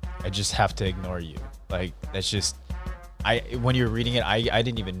ignorant. I just have to ignore you. Like, that's just, when you're reading it, I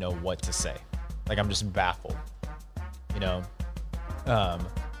didn't even know what to say. Like I'm just baffled, you know.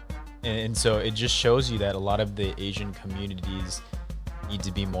 And so it just shows you that a lot of the Asian communities need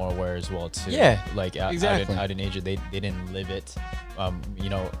to be more aware as well too. Yeah, like exactly. out in Asia, they didn't live it. You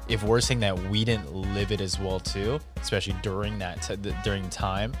know, if we're saying that we didn't live it as well too, especially during that during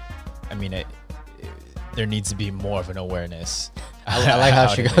time, I mean, there needs to be more of an awareness. I like how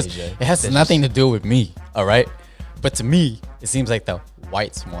she goes. Asia. It has nothing to do with me, all right? But to me, it seems like the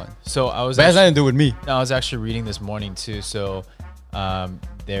whites won. So I was. But it has nothing to do with me. I was actually reading this morning too. So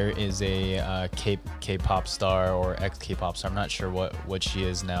there is a K-pop star or ex-K-pop star. I'm not sure what she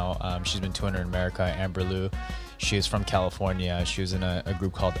is now. She's been touring in America. Amber Liu. She is from California. She was in a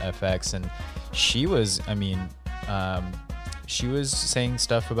group called FX, and she was. I mean, she was saying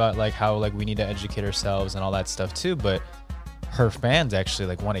stuff about like how like we need to educate ourselves and all that stuff too. But her fans actually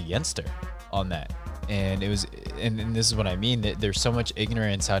like went against her on that, and it was. And this is what I mean. That there's so much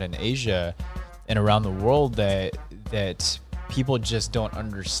ignorance out in Asia and around the world that people just don't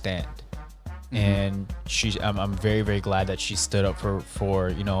understand. And I'm very, very glad that she stood up for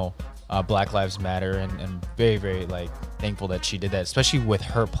you know, Black Lives Matter, and very, very like thankful that she did that, especially with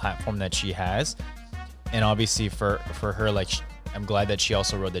her platform that she has. And obviously for her, like, I'm glad that she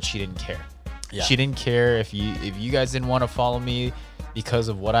also wrote that she didn't care. Yeah. She didn't care if you guys didn't want to follow me because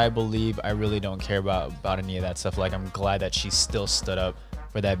of what I believe. I really don't care about any of that stuff. Like, I'm glad that she still stood up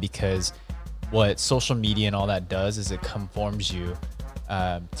for that, because what social media and all that does is it conforms you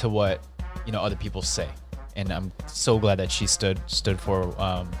to what, you know, other people say. And I'm so glad that she stood for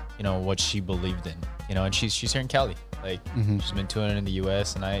you know, what she believed in, you know. And she's here in Cali, like she's been touring in the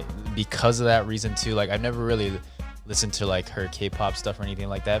US, and because of that reason too, like I've never really listened to like her K-pop stuff or anything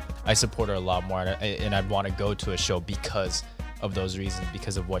like that. I support her a lot more, and I'd want to go to a show because of those reasons,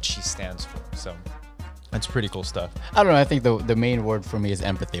 because of what she stands for. So that's pretty cool stuff. I don't know. I think the main word for me is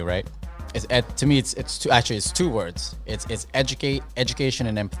empathy, right? To me, it's two words. It's education,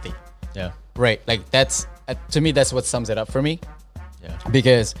 and empathy. Yeah. Right. Like that's to me, that's what sums it up for me. Yeah.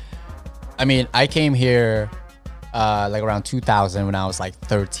 Because, I mean, I came here like around 2000 when I was like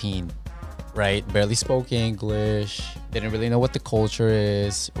 13, right? Barely spoke English. Didn't really know what the culture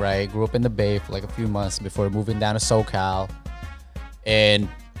is, right? Grew up in the Bay for like a few months before moving down to SoCal. And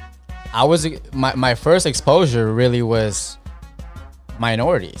I was, my first exposure really was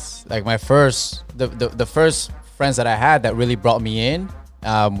minorities. Like the first friends that I had that really brought me in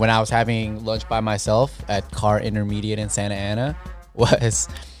when I was having lunch by myself at Carr Intermediate in Santa Ana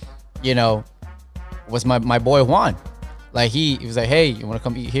was my boy Juan. Like he was like, hey, you want to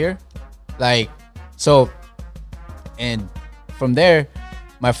come eat here? Like, so, and from there,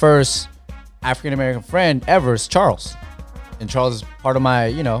 my first African-American friend ever is Charles. And Charles is part of my,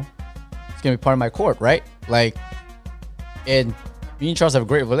 it's going to be part of my court, right? Like, and me and Charles have a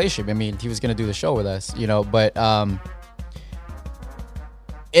great relationship. I mean, he was going to do the show with us, but,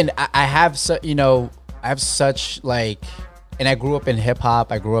 and I have such like, and I grew up in hip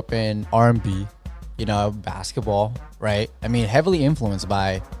hop. I grew up in R&B, basketball, right? I mean, heavily influenced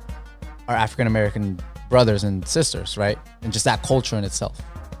by our African-American brothers and sisters, right? And just that culture in itself,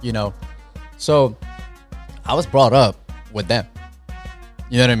 So I was brought up with them,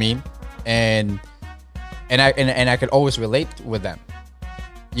 you know what I mean? And I could always relate with them,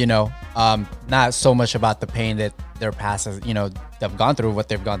 not so much about the pain that their past has, they've gone through, what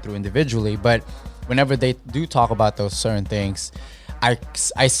they've gone through individually, but whenever they do talk about those certain things, I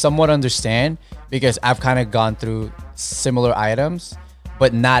somewhat understand, because I've kind of gone through similar items,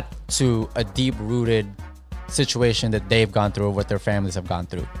 but not to a deep rooted situation that they've gone through or what their families have gone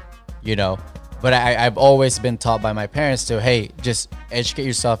through, But I've always been taught by my parents to, hey, just educate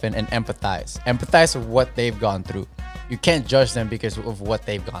yourself and empathize. Empathize with what they've gone through. You can't judge them because of what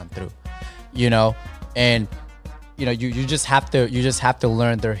they've gone through, And you just have to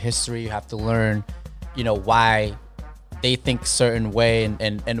learn their history. You have to learn, why they think a certain way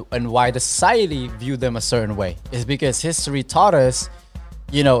and why the society view them a certain way. It's because history taught us,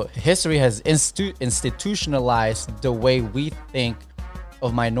 history has institutionalized the way we think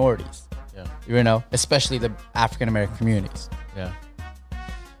of minorities. Yeah. Especially the African American communities. Yeah.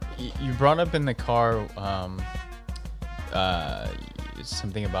 You brought up in the car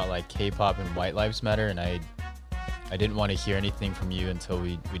something about like K-pop and White Lives Matter, and I didn't want to hear anything from you until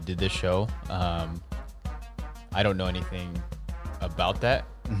we did this show. I don't know anything about that,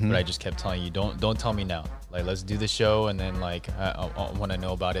 but I just kept telling you, don't tell me now. Like, let's do the show, and then like I want to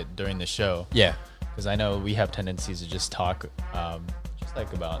know about it during the show. Yeah, because I know we have tendencies to just talk, just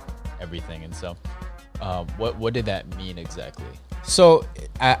like about everything. And so, what did that mean exactly? So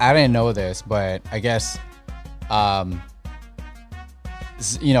I didn't know this, but I guess,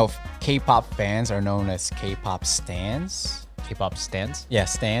 K-pop fans are known as K-pop stans. K-pop stands. Yeah,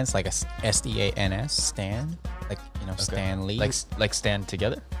 stans, like a S-T-A-N-S, stan. Like, Stan Lee. Like stand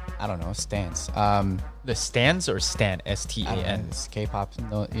together. I don't know, stans. The stands or stan? I don't know, STAN. it's K-pop,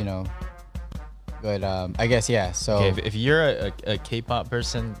 no. But I guess, yeah. So Okay, if you're a K-pop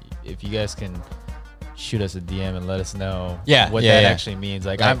person, if you guys can shoot us a DM and let us know what that actually means.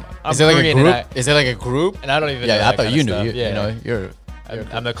 Like, I'm is it like a Korean group? and Is it like a group? I don't even know Yeah, I that thought kind you of knew. stuff. You're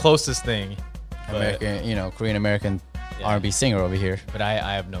I'm the closest thing. But, American, Korean American Yeah. R&B singer over here. but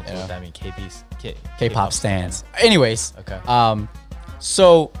I have no clue Yeah. what that means. K-pop stans. Anyways, Okay.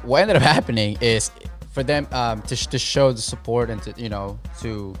 so what ended up happening is for them to show the support and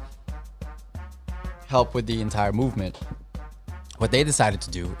to help with the entire movement. What they decided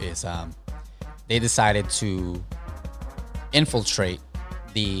to do is they decided to infiltrate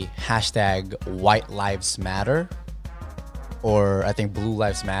the hashtag White Lives Matter, or I think Blue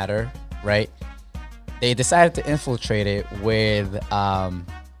Lives Matter, right? They decided to infiltrate it with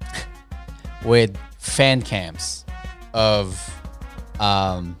fan cams of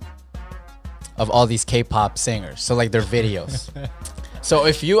all these K-pop singers. So like their videos. So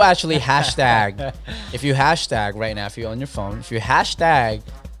if you actually hashtag right now, if you're on your phone, if you hashtag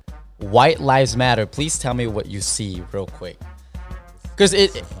White Lives Matter, please tell me what you see real quick. Because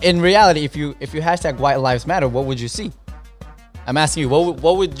in reality, if you hashtag White Lives Matter, what would you see? I'm asking you,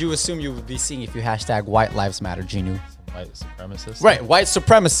 what would you assume you would be seeing if you hashtag White Lives Matter, Genu? White supremacists. Right, white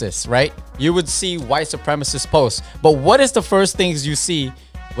supremacists, right? You would see white supremacist posts. But what is the first things you see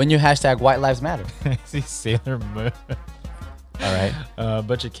when you hashtag White Lives Matter? I see Sailor Moon. All right. A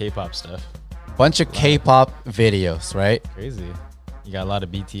bunch of K-pop stuff. Bunch of K-pop videos, right? Crazy. You got a lot of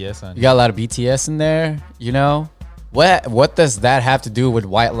BTS on. You got a lot of BTS in there, What does that have to do with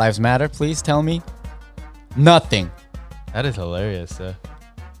White Lives Matter? Please tell me. Nothing. That is hilarious.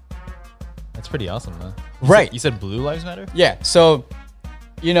 That's pretty awesome, though. Right. You said Blue Lives Matter? Yeah. So,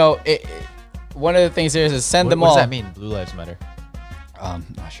 one of the things here is send them what all. does that mean? Blue Lives Matter.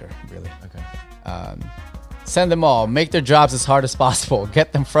 Not sure, really. Okay. Send them all. Make their jobs as hard as possible.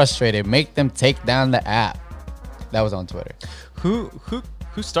 Get them frustrated. Make them take down the app. That was on Twitter. Who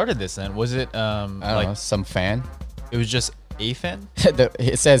started this then? Was it I don't know, some fan. It was just a fan?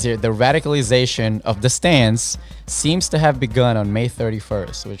 It says here the radicalization of the stans seems to have begun on May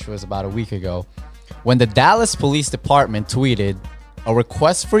 31st, which was about a week ago, when the Dallas Police Department tweeted a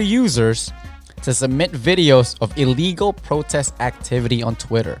request for users to submit videos of illegal protest activity on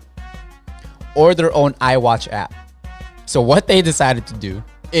Twitter or their own iWatch app. So what they decided to do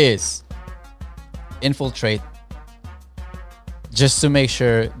is infiltrate just to make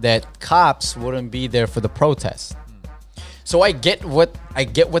sure that cops wouldn't be there for the protest. So I get what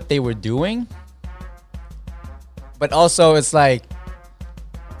they were doing, but also it's like,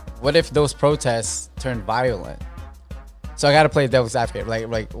 what if those protests turn violent? So I gotta play devil's advocate.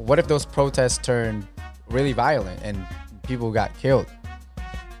 Like, what if those protests turned really violent and people got killed?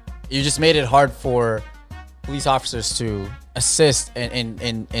 You just made it hard for police officers to assist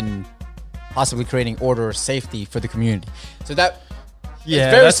in possibly creating order or safety for the community. So that it's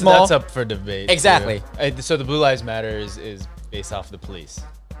very small. That's up for debate. Exactly. Too. So the Blue Lives Matter is based off the police.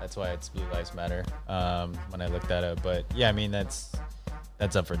 That's why it's Blue Lives Matter. When I looked that up, but yeah, I mean that's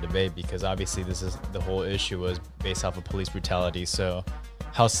up for debate because obviously the whole issue was based off of police brutality. So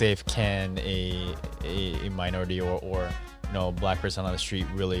how safe can a minority or black person on the street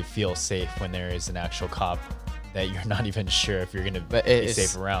really feel safe when there is an actual cop that you're not even sure if you're gonna be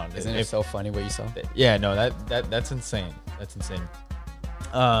safe around? Isn't it so funny what you saw? Yeah, no, that's insane. That's insane.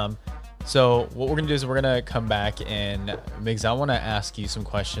 So what we're gonna do is we're gonna come back and Migs, I want to ask you some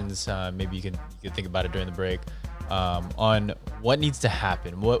questions. Maybe you can think about it during the break. On what needs to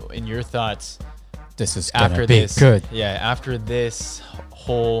happen. What, in your thoughts, this is after this good? Yeah, after this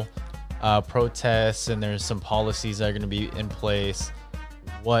whole protests and there's some policies that are going to be in place.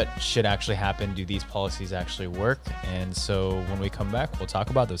 What should actually happen? Do these policies actually work? And so when we come back, we'll talk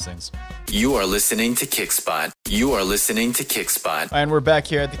about those things. You are listening to Kickspot. You are listening to Kickspot. And we're back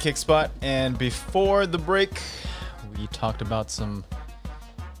here at the Kickspot. And before the break, we talked about some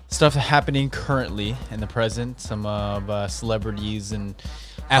stuff happening currently in the present. Some of celebrities and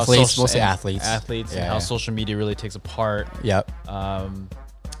athletes, mostly athletes. Athletes and how social media really takes a part. Yep.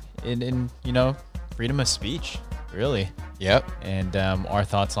 In freedom of speech, really. Yep. And our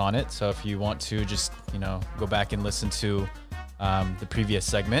thoughts on it. So if you want to just, go back and listen to the previous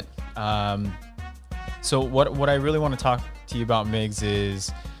segment. So what I really want to talk to you about, Migs,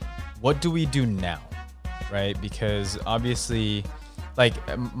 is what do we do now, right? Because obviously, like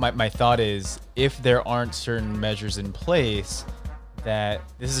my thought is if there aren't certain measures in place, that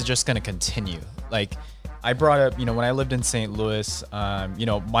this is just going to continue. Like I brought up, when I lived in St. Louis,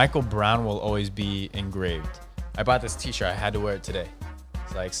 Michael Brown will always be engraved. I bought this t-shirt. I had to wear it today.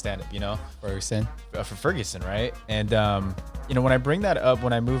 It's like stand up, Ferguson. For Ferguson, right? And, when I bring that up,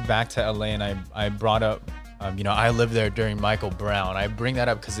 when I moved back to LA and I brought up, I lived there during Michael Brown. I bring that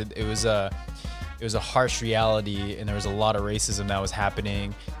up because it was a harsh reality, and there was a lot of racism that was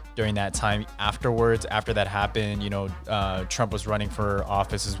happening during that time. Afterwards, after that happened, Trump was running for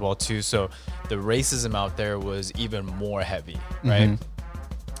office as well too. So the racism out there was even more heavy, right?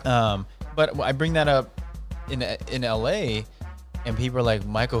 But I bring that up in LA, and people are like,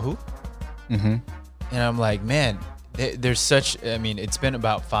 Michael who? And I'm like, man, there's such. I mean, it's been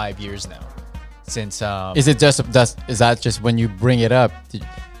about 5 years now since. Is that just when you bring it up?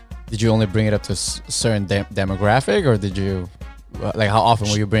 Did you only bring it up to a certain demographic, or did you? Like, how often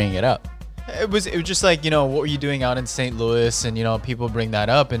were you bringing it up? It was just like, what were you doing out in St. Louis? And, people bring that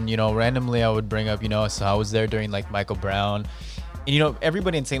up. And, randomly I would bring up, so I was there during like Michael Brown. And,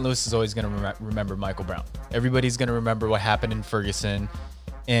 everybody in St. Louis is always going to remember Michael Brown. Everybody's going to remember what happened in Ferguson.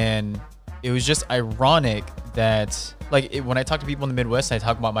 And it was just ironic that, like, when I talk to people in the Midwest and I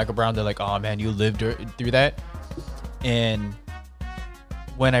talk about Michael Brown, they're like, oh, man, you lived through that. And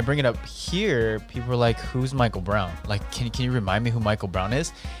when I bring it up here, people are like, who's Michael Brown? Like, can you remind me who Michael Brown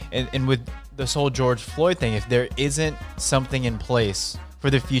is? And with this whole George Floyd thing, if there isn't something in place for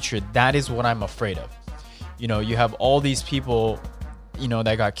the future, that is what I'm afraid of. You have all these people,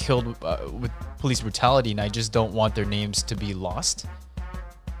 that got killed with police brutality, and I just don't want their names to be lost.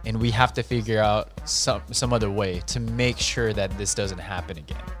 And we have to figure out some other way to make sure that this doesn't happen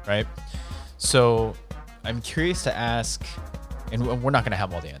again, right? So I'm curious to ask, and we're not going to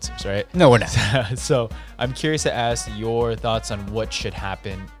have all the answers, right? No, we're not. So I'm curious to ask your thoughts on what should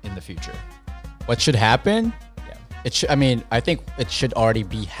happen in the future. What should happen? Yeah. I think it should already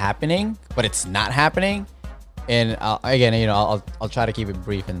be happening, but it's not happening. And I'll try to keep it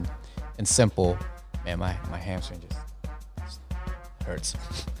brief and simple. Man, my hamstring just hurts.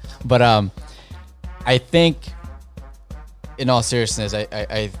 But I think, in all seriousness,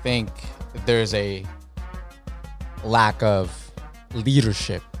 I think there's a lack of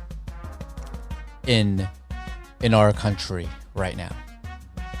leadership in our country right now.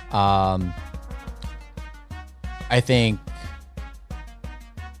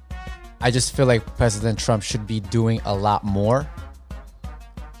 I just feel like President Trump should be doing a lot more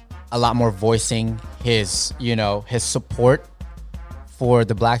voicing his support for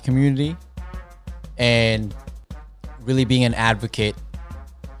the Black community, and really being an advocate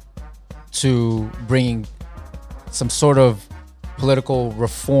to bringing some sort of political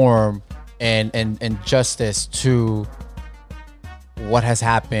reform and justice to what has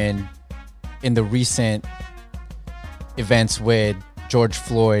happened in the recent events with George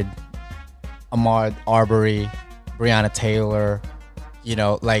Floyd, Ahmaud Arbery, Breonna Taylor. It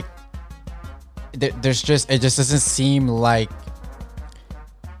just doesn't seem like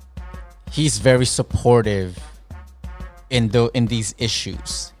he's very supportive in these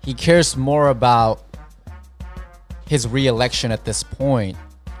issues. He cares more about his re-election at this point.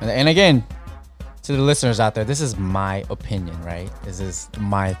 And again, to the listeners out there, this is my opinion, right? This is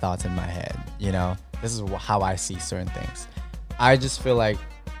my thoughts in my head. This is how I see certain things. I just feel like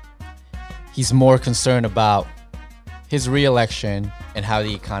he's more concerned about his re-election and how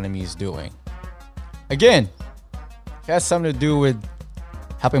the economy is doing. Again, if it has something to do with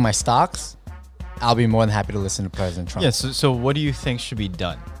helping my stocks, I'll be more than happy to listen to President Trump. Yeah. So what do you think should be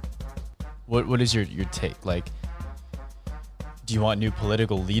done? What is your take? Like, do you want new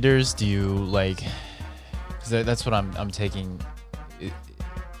political leaders? Do you like? Because that's what I'm taking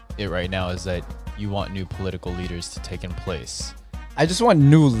it right now, is that you want new political leaders to take in place. I just want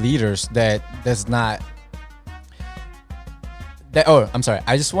new leaders I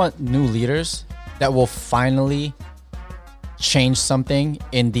just want new leaders that will finally change something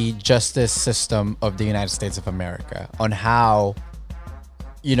in the justice system of the United States of America, on how,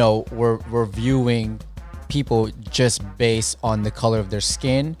 we're viewing people just based on the color of their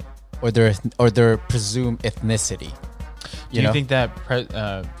skin or their presumed ethnicity. Do you think that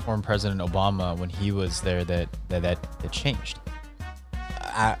former President Obama, when he was there, that changed?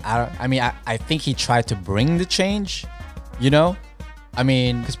 I think he tried to bring the change,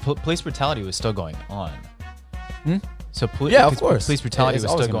 because police brutality was still going on. So of course, police brutality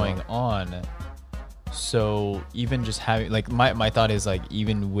was still going on. So even just having, like, my thought is, like,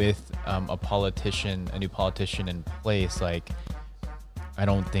 even with a new politician in place, like, I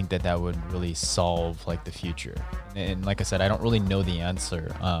don't think that would really solve, like, the future. And like I said, I don't really know the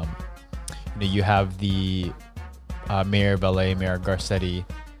answer. You have the Mayor of LA, Mayor Garcetti,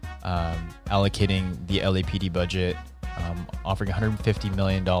 allocating the LAPD budget, offering $150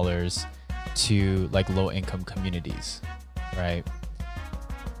 million to like low income communities, right?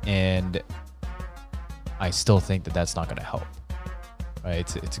 And I still think that that's not going to help,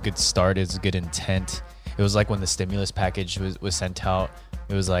 right? It's a good start. It's a good intent. It was like when the stimulus package was sent out,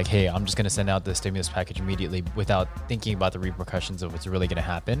 it was like, hey, I'm just going to send out the stimulus package immediately without thinking about the repercussions of what's really going to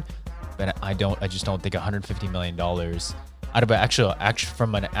happen. But I just don't think $150 million out of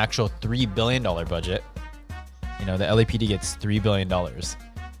from an actual $3 billion budget, the LAPD gets $3 billion. So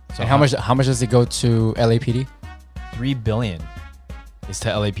and how much does it go to LAPD? $3 billion is to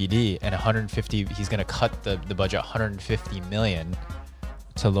LAPD, and 150. He's going to cut the budget 150 million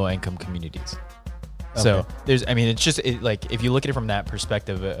to low income communities. Okay. So it's just if you look at it from that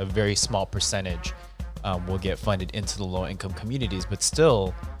perspective, a very small percentage will get funded into the low income communities, but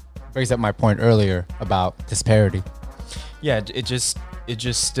still brings up my point earlier about disparity. Yeah, it just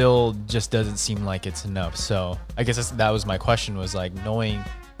still doesn't seem like it's enough. So I guess that was my question, was like, knowing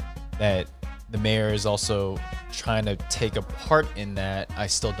that the mayor is also trying to take a part in that, I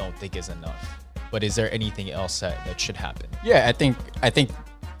still don't think is enough. But is there anything else that should happen? Yeah, I think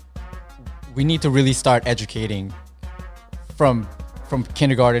we need to really start educating from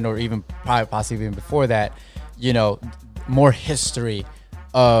kindergarten, or even probably possibly even before that, more history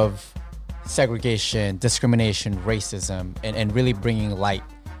of segregation, discrimination, racism, and really bringing light.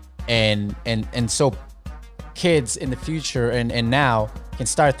 And so kids in the future and now can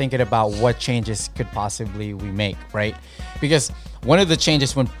start thinking about what changes could possibly we make, right? Because one of the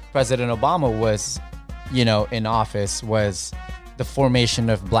changes when President Obama was, in office, was the formation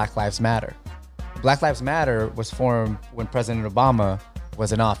of Black Lives Matter. Black Lives Matter was formed when President Obama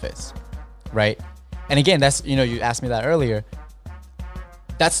was in office, right? And again, that's, you asked me that earlier.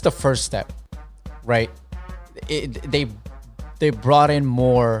 That's the first step, right? They brought in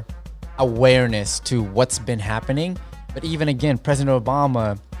more awareness to what's been happening. But even again, President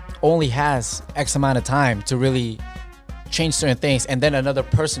Obama only has X amount of time to really change certain things. And then another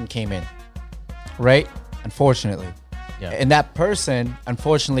person came in, right? Unfortunately. Yeah. And that person,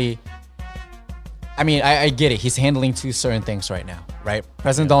 unfortunately, I get it. He's handling two certain things right now, right?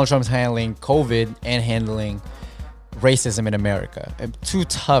 President Donald Trump is handling COVID and handling racism in America. Two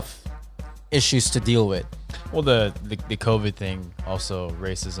tough issues to deal with. Well, the COVID thing, also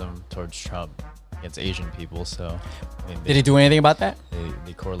racism towards Trump against Asian people. So, did he do anything about that?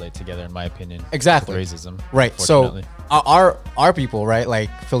 They correlate together, in my opinion. Exactly. With racism. Right. So our people, right?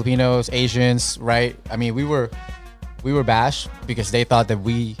 Like Filipinos, Asians, right? We were bashed because they thought that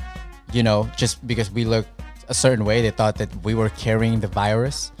we, just because we looked a certain way, they thought that we were carrying the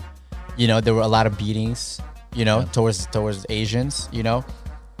virus. There were a lot of beatings, towards Asians.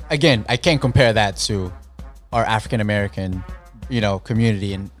 Again, I can't compare that to our African American,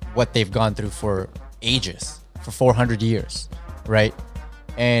 community and what they've gone through for ages, for 400 years, right?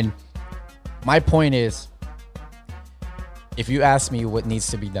 And my point is, if you ask me what needs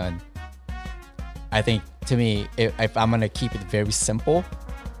to be done, I think, to me, if I'm going to keep it very simple,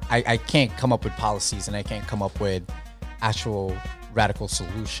 I can't come up with policies and I can't come up with actual radical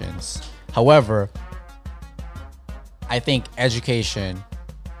solutions. However, I think education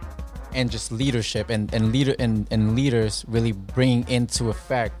and just leadership and leaders really bringing into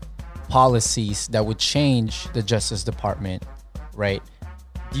effect policies that would change the Justice Department, right?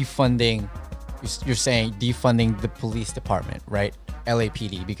 Defunding, you're saying defunding the police department, right?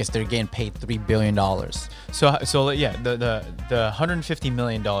 LAPD, because they're getting paid $3 billion. So yeah, the $150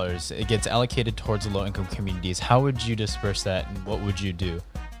 million, it gets allocated towards the low income communities. How would you disperse that, and what would you do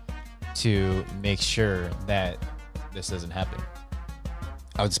to make sure that this doesn't happen?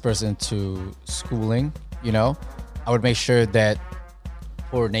 I would disperse it into schooling. I would make sure that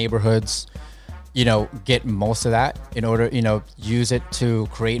poor neighborhoods, get most of that in order, use it to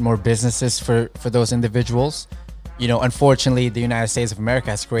create more businesses for those individuals. Unfortunately, the United States of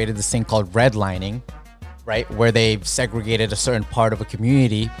America has created this thing called redlining, right? Where they've segregated a certain part of a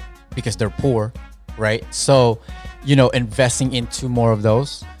community because they're poor, right? So, investing into more of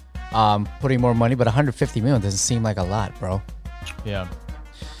those, putting more money, but 150 million doesn't seem like a lot, bro. Yeah.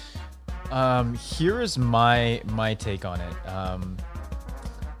 Here is my take on it.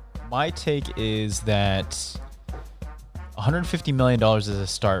 My take is that $150 million is a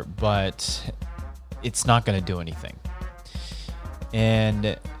start, but it's not going to do anything.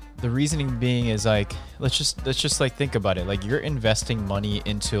 And the reasoning being is like, let's just like think about it. Like, you're investing money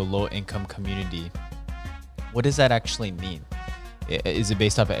into a low income community. What does that actually mean? Is it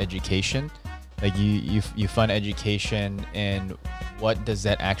based off of education? Like you fund education, and what does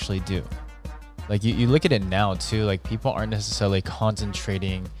that actually do? Like you look at it now too, like people aren't necessarily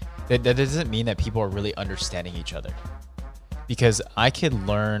concentrating. That doesn't mean that people are really understanding each other. Because I could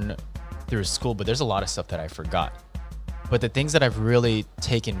learn through school, but there's a lot of stuff that I forgot. But the things that I've really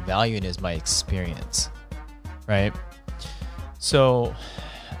taken value in is my experience, right? So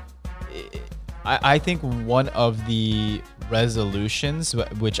I think one of the resolutions,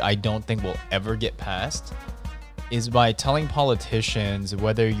 which I don't think will ever get passed, is by telling politicians,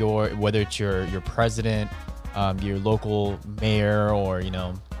 whether it's your president, your local mayor, or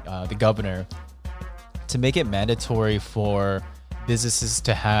the governor, to make it mandatory for businesses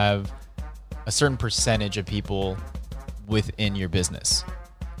to have a certain percentage of people within your business,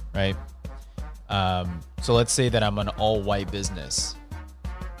 right? So let's say that I'm an all-white business,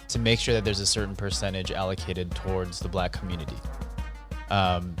 to make sure that there's a certain percentage allocated towards the Black community,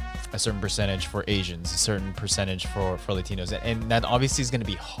 a certain percentage for Asians, a certain percentage for Latinos. And that obviously is going to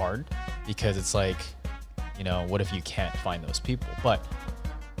be hard, because it's like, what if you can't find those people? But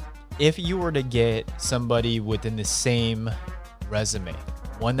if you were to get somebody within the same resume,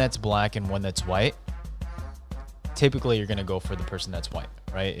 one that's Black and one that's white, typically you're going to go for the person that's white,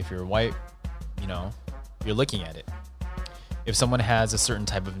 right? If you're white, you're looking at it. If someone has a certain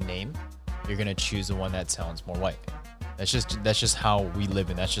type of name, you're going to choose the one that sounds more white. That's just how we live,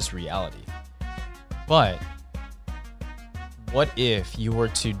 and that's just reality. But what if you were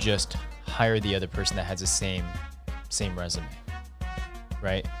to just hire the other person that has the same resume,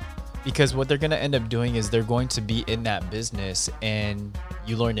 right? Because what they're going to end up doing is they're going to be in that business, and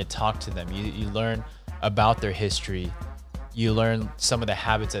you learn to talk to them. You learn about their history. You learn some of the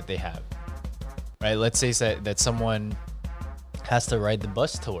habits that they have, right? Let's say that someone has to ride the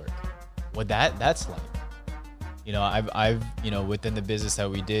bus to work. What that's like. I've within the business that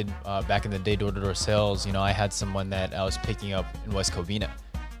we did back in the day, door-to-door sales, I had someone that I was picking up in West Covina,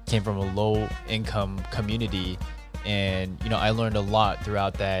 came from a low income community. And, I learned a lot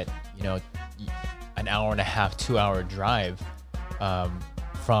throughout that, an hour and a half, 2 hour drive,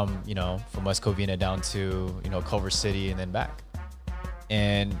 from West Covina down to, Culver City and then back.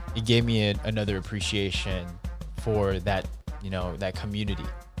 And it gave me another appreciation for that, that community.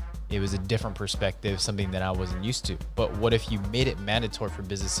 It was a different perspective, something that I wasn't used to. But what if you made it mandatory for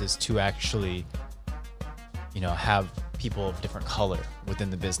businesses to actually, have people of different color within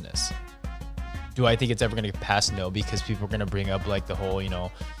the business? Do I think it's ever going to get passed? No, because people are going to bring up like the whole,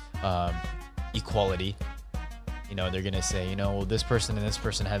 equality. They're going to say, well, this person and this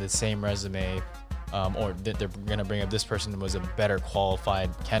person had the same resume, or they're going to bring up this person was a better qualified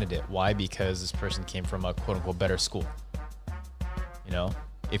candidate. Why? Because this person came from a quote unquote better school.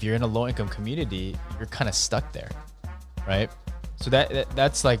 If you're in a low income community, you're kind of stuck there, right? So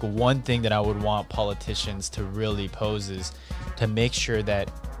that's like one thing that I would want politicians to really pose, is to make sure that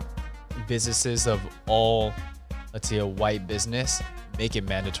businesses of all, let's say a white business, make it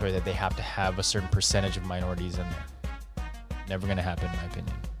mandatory that they have to have a certain percentage of minorities in there. Never going to happen, in my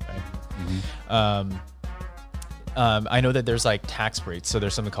opinion, right? Mm-hmm. I know that there's like tax breaks. So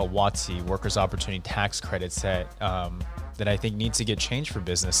there's something called WOTC, Workers' Opportunity Tax Credits, that I think needs to get changed for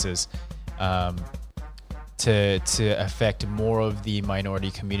businesses, to affect more of the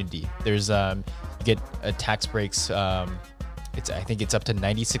minority community. There's you get tax breaks. I think it's up to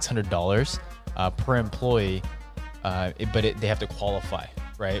 $9,600 per employee, but they have to qualify,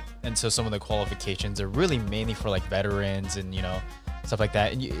 right? And so some of the qualifications are really mainly for like veterans and stuff like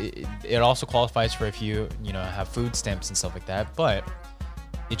that. And it also qualifies for if you have food stamps and stuff like that. But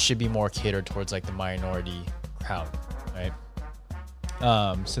it should be more catered towards like the minority crowd, right?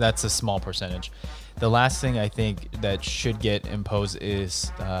 So that's a small percentage. The last thing I think that should get imposed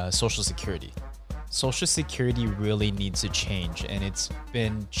is Social Security. Social Security really needs to change, and it's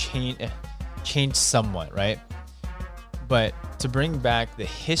been changed somewhat, right? But to bring back the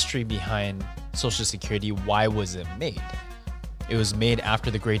history behind Social Security, why was it made? It was made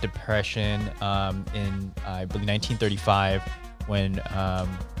after the Great Depression in, I believe, 1935, when the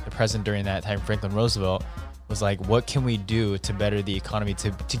president during that time, Franklin Roosevelt, was like, what can we do to better the economy,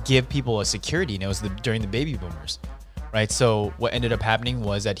 to give people a security? And it was during the baby boomers, right? So what ended up happening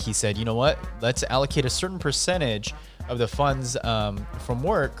was that he said, you know what, let's allocate a certain percentage of the funds from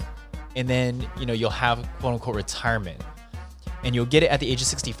work, and then, you'll have quote unquote retirement, and you'll get it at the age of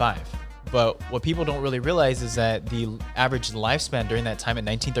 65. But what people don't really realize is that the average lifespan during that time in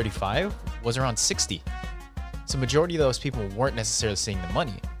 1935 was around 60. So majority of those people weren't necessarily seeing the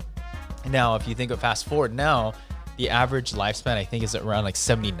money. Now, if you think of fast forward now, the average lifespan, I think, is around like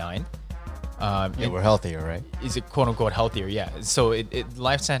 79. We're healthier, right? Is it quote unquote healthier? Yeah. So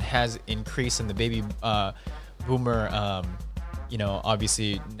lifespan has increased in the baby boomer,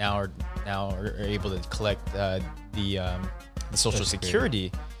 obviously now are able to collect the Social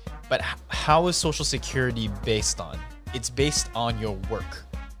Security. But how is Social Security based on? It's based on your work,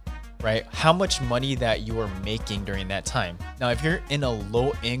 right? How much money that you are making during that time. Now, if you're in a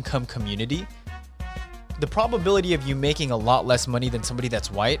low income community, the probability of you making a lot less money than somebody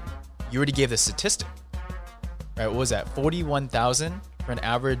that's white, you already gave the statistic, right? What was that? 41,000 for an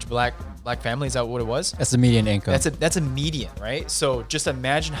average black family? Is that what it was? That's the median income. That's a median, right? So just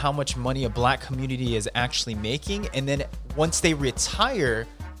imagine how much money a black community is actually making, and then once they retire,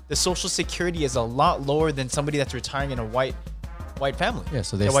 the Social Security is a lot lower than somebody that's retiring in a white family. Yeah,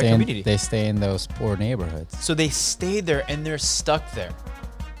 so they stay in those poor neighborhoods. So they stay there and they're stuck there.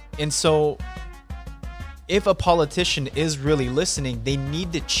 And so if a politician is really listening, they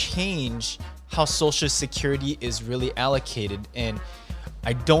need to change how Social Security is really allocated. And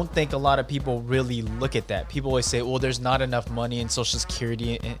I don't think a lot of people really look at that. People always say, well, there's not enough money in Social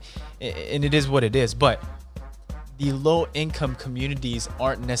Security, and it is what it is. But the low income communities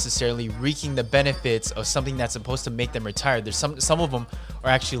aren't necessarily reaping the benefits of something that's supposed to make them retire. There's some of them are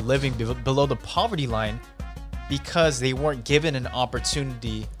actually living below the poverty line because they weren't given an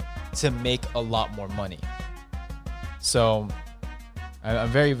opportunity to make a lot more money. So I'm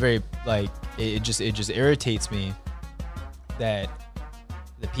very, very it just irritates me that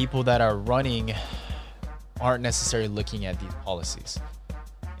the people that are running aren't necessarily looking at these policies.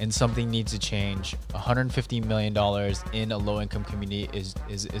 And something needs to change. $150 million in a low-income community is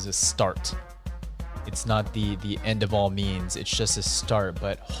a start. It's not the end of all means. It's just a start.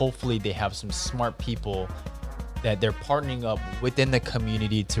 But hopefully they have some smart people that they're partnering up within the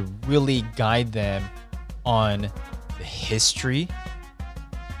community to really guide them on the history,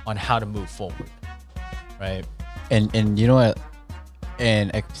 on how to move forward, right? And you know what?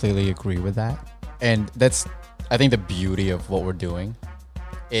 And I completely agree with that. And that's, I think, the beauty of what we're doing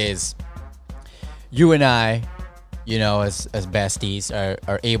is you and I, as besties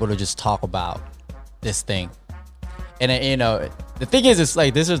are able to just talk about this thing. And the thing is, it's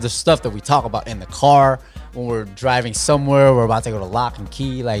like, this is the stuff that we talk about in the car when we're driving somewhere, we're about to go to Lock and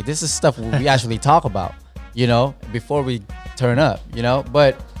Key. Like, this is stuff we actually talk about, before we turn up,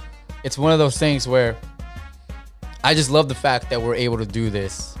 but it's one of those things where I just love the fact that we're able to do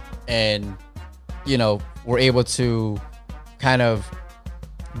this, and we're able to kind of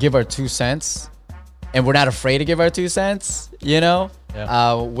give our 2 cents, and we're not afraid to give our 2 cents,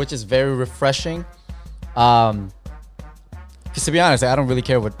 which is very refreshing. Because to be honest, I don't really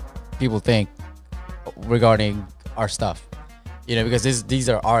care what people think regarding our stuff, because these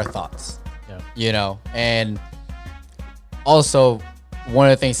are our thoughts, and also one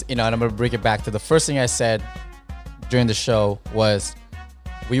of the things, and I'm going to bring it back to the first thing I said during the show was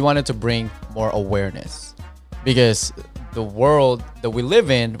we wanted to bring more awareness, because the world that we live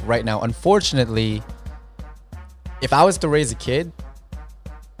in right now, unfortunately, if I was to raise a kid,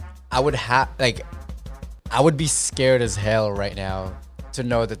 I would be scared as hell right now to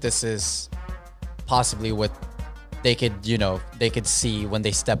know that this is possibly what they could see when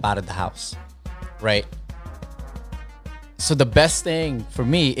they step out of the house, right? So the best thing for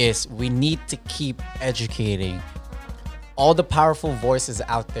me is we need to keep educating all the powerful voices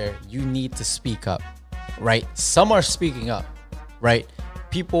out there. You need to speak up, right? Some are speaking up, right?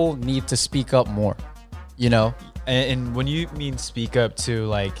 People need to speak up more, And when you mean speak up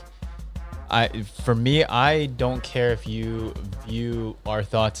too, for me, I don't care if you view our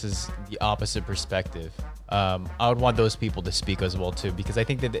thoughts as the opposite perspective. I would want those people to speak as well too, because I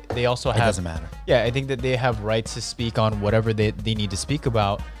think that they also have. It doesn't matter. Yeah, I think that they have rights to speak on whatever they need to speak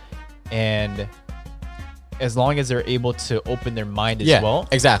about, and as long as they're able to open their mind as well.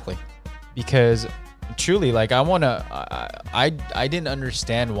 Exactly. Because truly, I didn't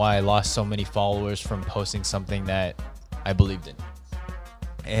understand why I lost so many followers from posting something that I believed in.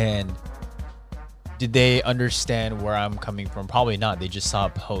 And did they understand where I'm coming from? Probably not. They just saw a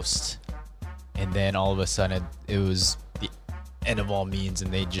post, and then all of a sudden it was the end of all means,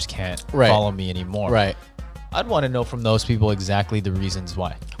 and they just can't follow me anymore. Right. I'd want to know from those people exactly the reasons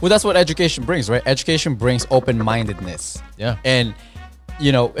why. Well, that's what education brings, right? Education brings open-mindedness. Yeah. And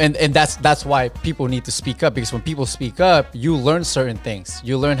and that's why people need to speak up, because when people speak up, you learn certain things.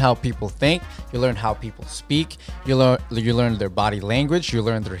 You learn how people think, you learn how people speak, you learn their body language, you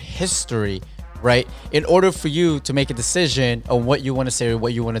learn their history, right? In order for you to make a decision on what you want to say or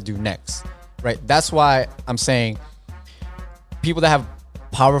what you want to do next, right? That's why I'm saying people that have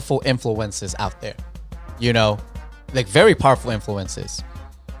powerful influences out there, very powerful influences,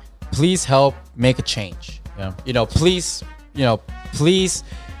 please help make a change. Yeah. Please,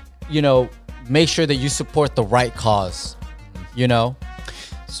 make sure that you support the right cause. you know?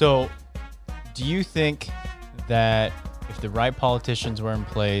 So, do you think that if the right politicians were in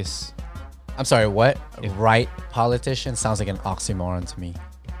place, I'm sorry, what? Right politician sounds like an oxymoron to me.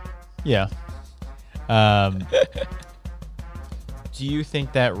 yeah, do you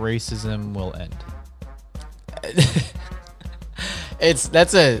think that racism will end?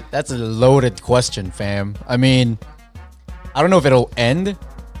 That's a loaded question, fam. I mean, I don't know if it'll end,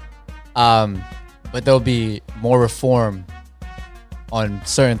 but there'll be more reform on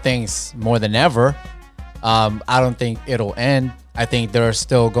certain things more than ever. I don't think it'll end. I think there are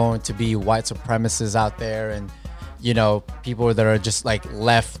still going to be white supremacists out there, and you know, people that are just like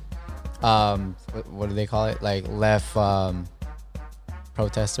left. What do they call it? Like left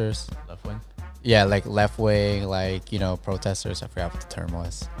protesters. Left wing. Yeah, like left wing, like, you know, protesters. I forgot what the term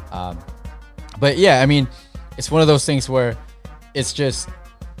was. But yeah, I mean, it's one of those things where it's just,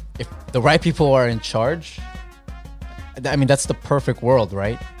 if the right people are in charge, I mean, that's the perfect world,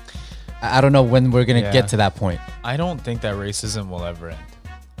 right? I don't know when we're gonna get to that point. I don't think that racism will ever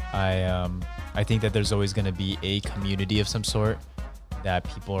end. I think that there's always going to be a community of some sort that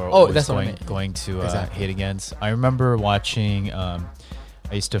people are always going to hate against. I remember watching.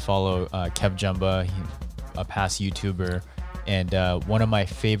 I used to follow Kev Jumba, a past YouTuber, and one of my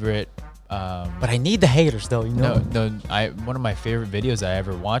favorite. But I need the haters, though. You know. One of my favorite videos I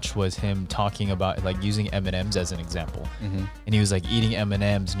ever watched was him talking about like using M&Ms as an example, and he was like eating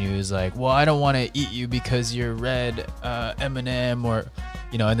M&Ms, and he was like, "Well, I don't want to eat you because you're red M&M," or,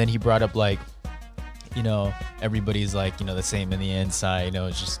 you know, and then he brought up like, you know, everybody's like, you know, the same in the inside, you know,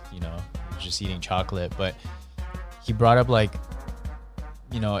 it's just, you know, just eating chocolate, but he brought up like,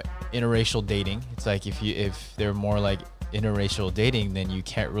 you know, interracial dating. It's like if they're more like interracial dating, then you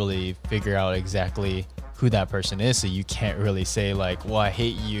can't really figure out exactly who that person is, so you can't really say like, well, I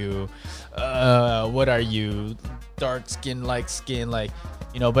hate you, what are you, dark skin, light skin, like,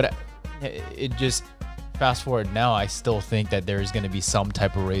 you know. But it just, fast forward now, I still think that there's going to be some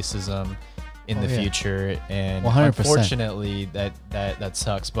type of racism in the future, and 100%. Unfortunately that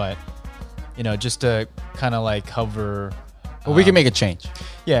sucks. But, you know, just to kind of like cover, but we can make a change.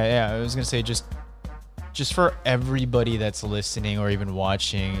 Yeah, I was gonna say, just for everybody that's listening or even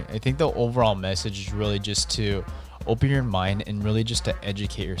watching, I think the overall message is really just to open your mind and really just to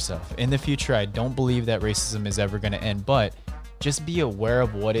educate yourself. In the future, I don't believe that racism is ever going to end, but just be aware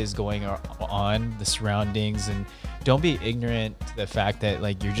of what is going on, the surroundings, and don't be ignorant to the fact that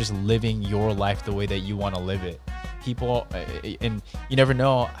like you're just living your life the way that you want to live it. People, and you never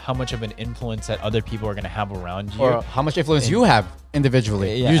know how much of an influence that other people are going to have around you, or how much influence you have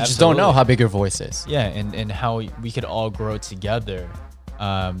individually. Yeah, you just don't know how big your voice is. Yeah, and how we could all grow together.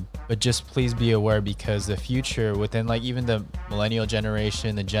 But just please be aware, because the future, within like even the millennial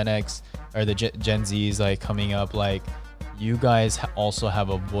generation, the Gen X or the Gen Zs like coming up, like you guys also have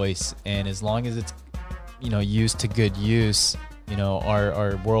a voice, and as long as it's, you know, used to good use, you know,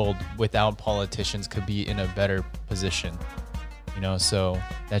 our world without politicians could be in a better position, you know. So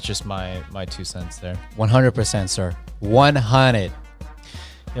that's just my 2 cents there. 100%, sir. 100.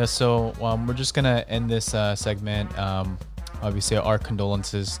 Yeah, so we're just gonna end this segment. Obviously, our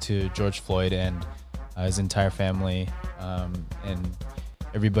condolences to George Floyd and his entire family, and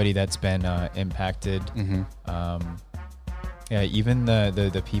everybody that's been impacted. Yeah, even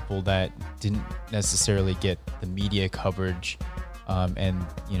the people that didn't necessarily get the media coverage, and,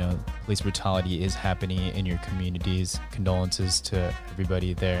 you know, police brutality is happening in your communities. Condolences to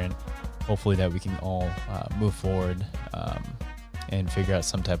everybody there, and hopefully that we can all move forward and figure out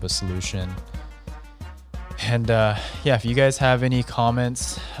some type of solution. And yeah, if you guys have any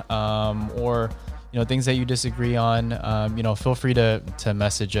comments or, you know, things that you disagree on, you know, feel free to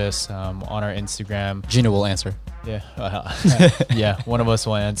message us on our Instagram. Gina will answer. Yeah, yeah, one of us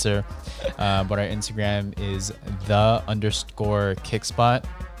will answer. But our Instagram is _kickspot.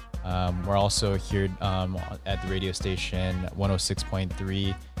 We're also here at the radio station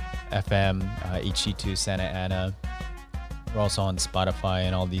 106.3 FM, HD2 Santa Ana. We're also on Spotify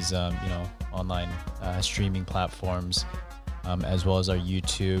and all these, you know, online streaming platforms, as well as our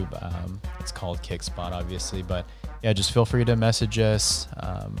YouTube. It's called Kickspot, obviously. But yeah, just feel free to message us.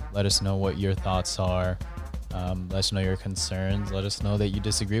 Let us know what your thoughts are. Let us know your concerns. Let us know that you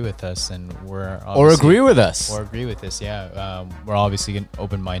disagree with us, and or agree with us. Or agree with us. Yeah, we're obviously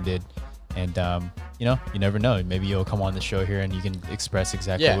open-minded, and you know, you never know. Maybe you'll come on the show here and you can express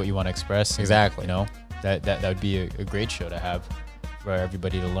exactly what you want to express. Exactly. And, you know, that would be a great show to have for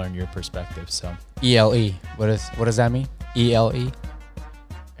everybody to learn your perspective. So ELE. What does that mean? ELE.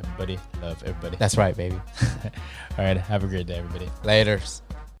 Everybody love everybody. That's right, baby. All right. Have a great day, everybody. Laters.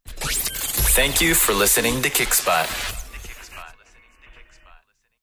 Thank you for listening to Kickspot.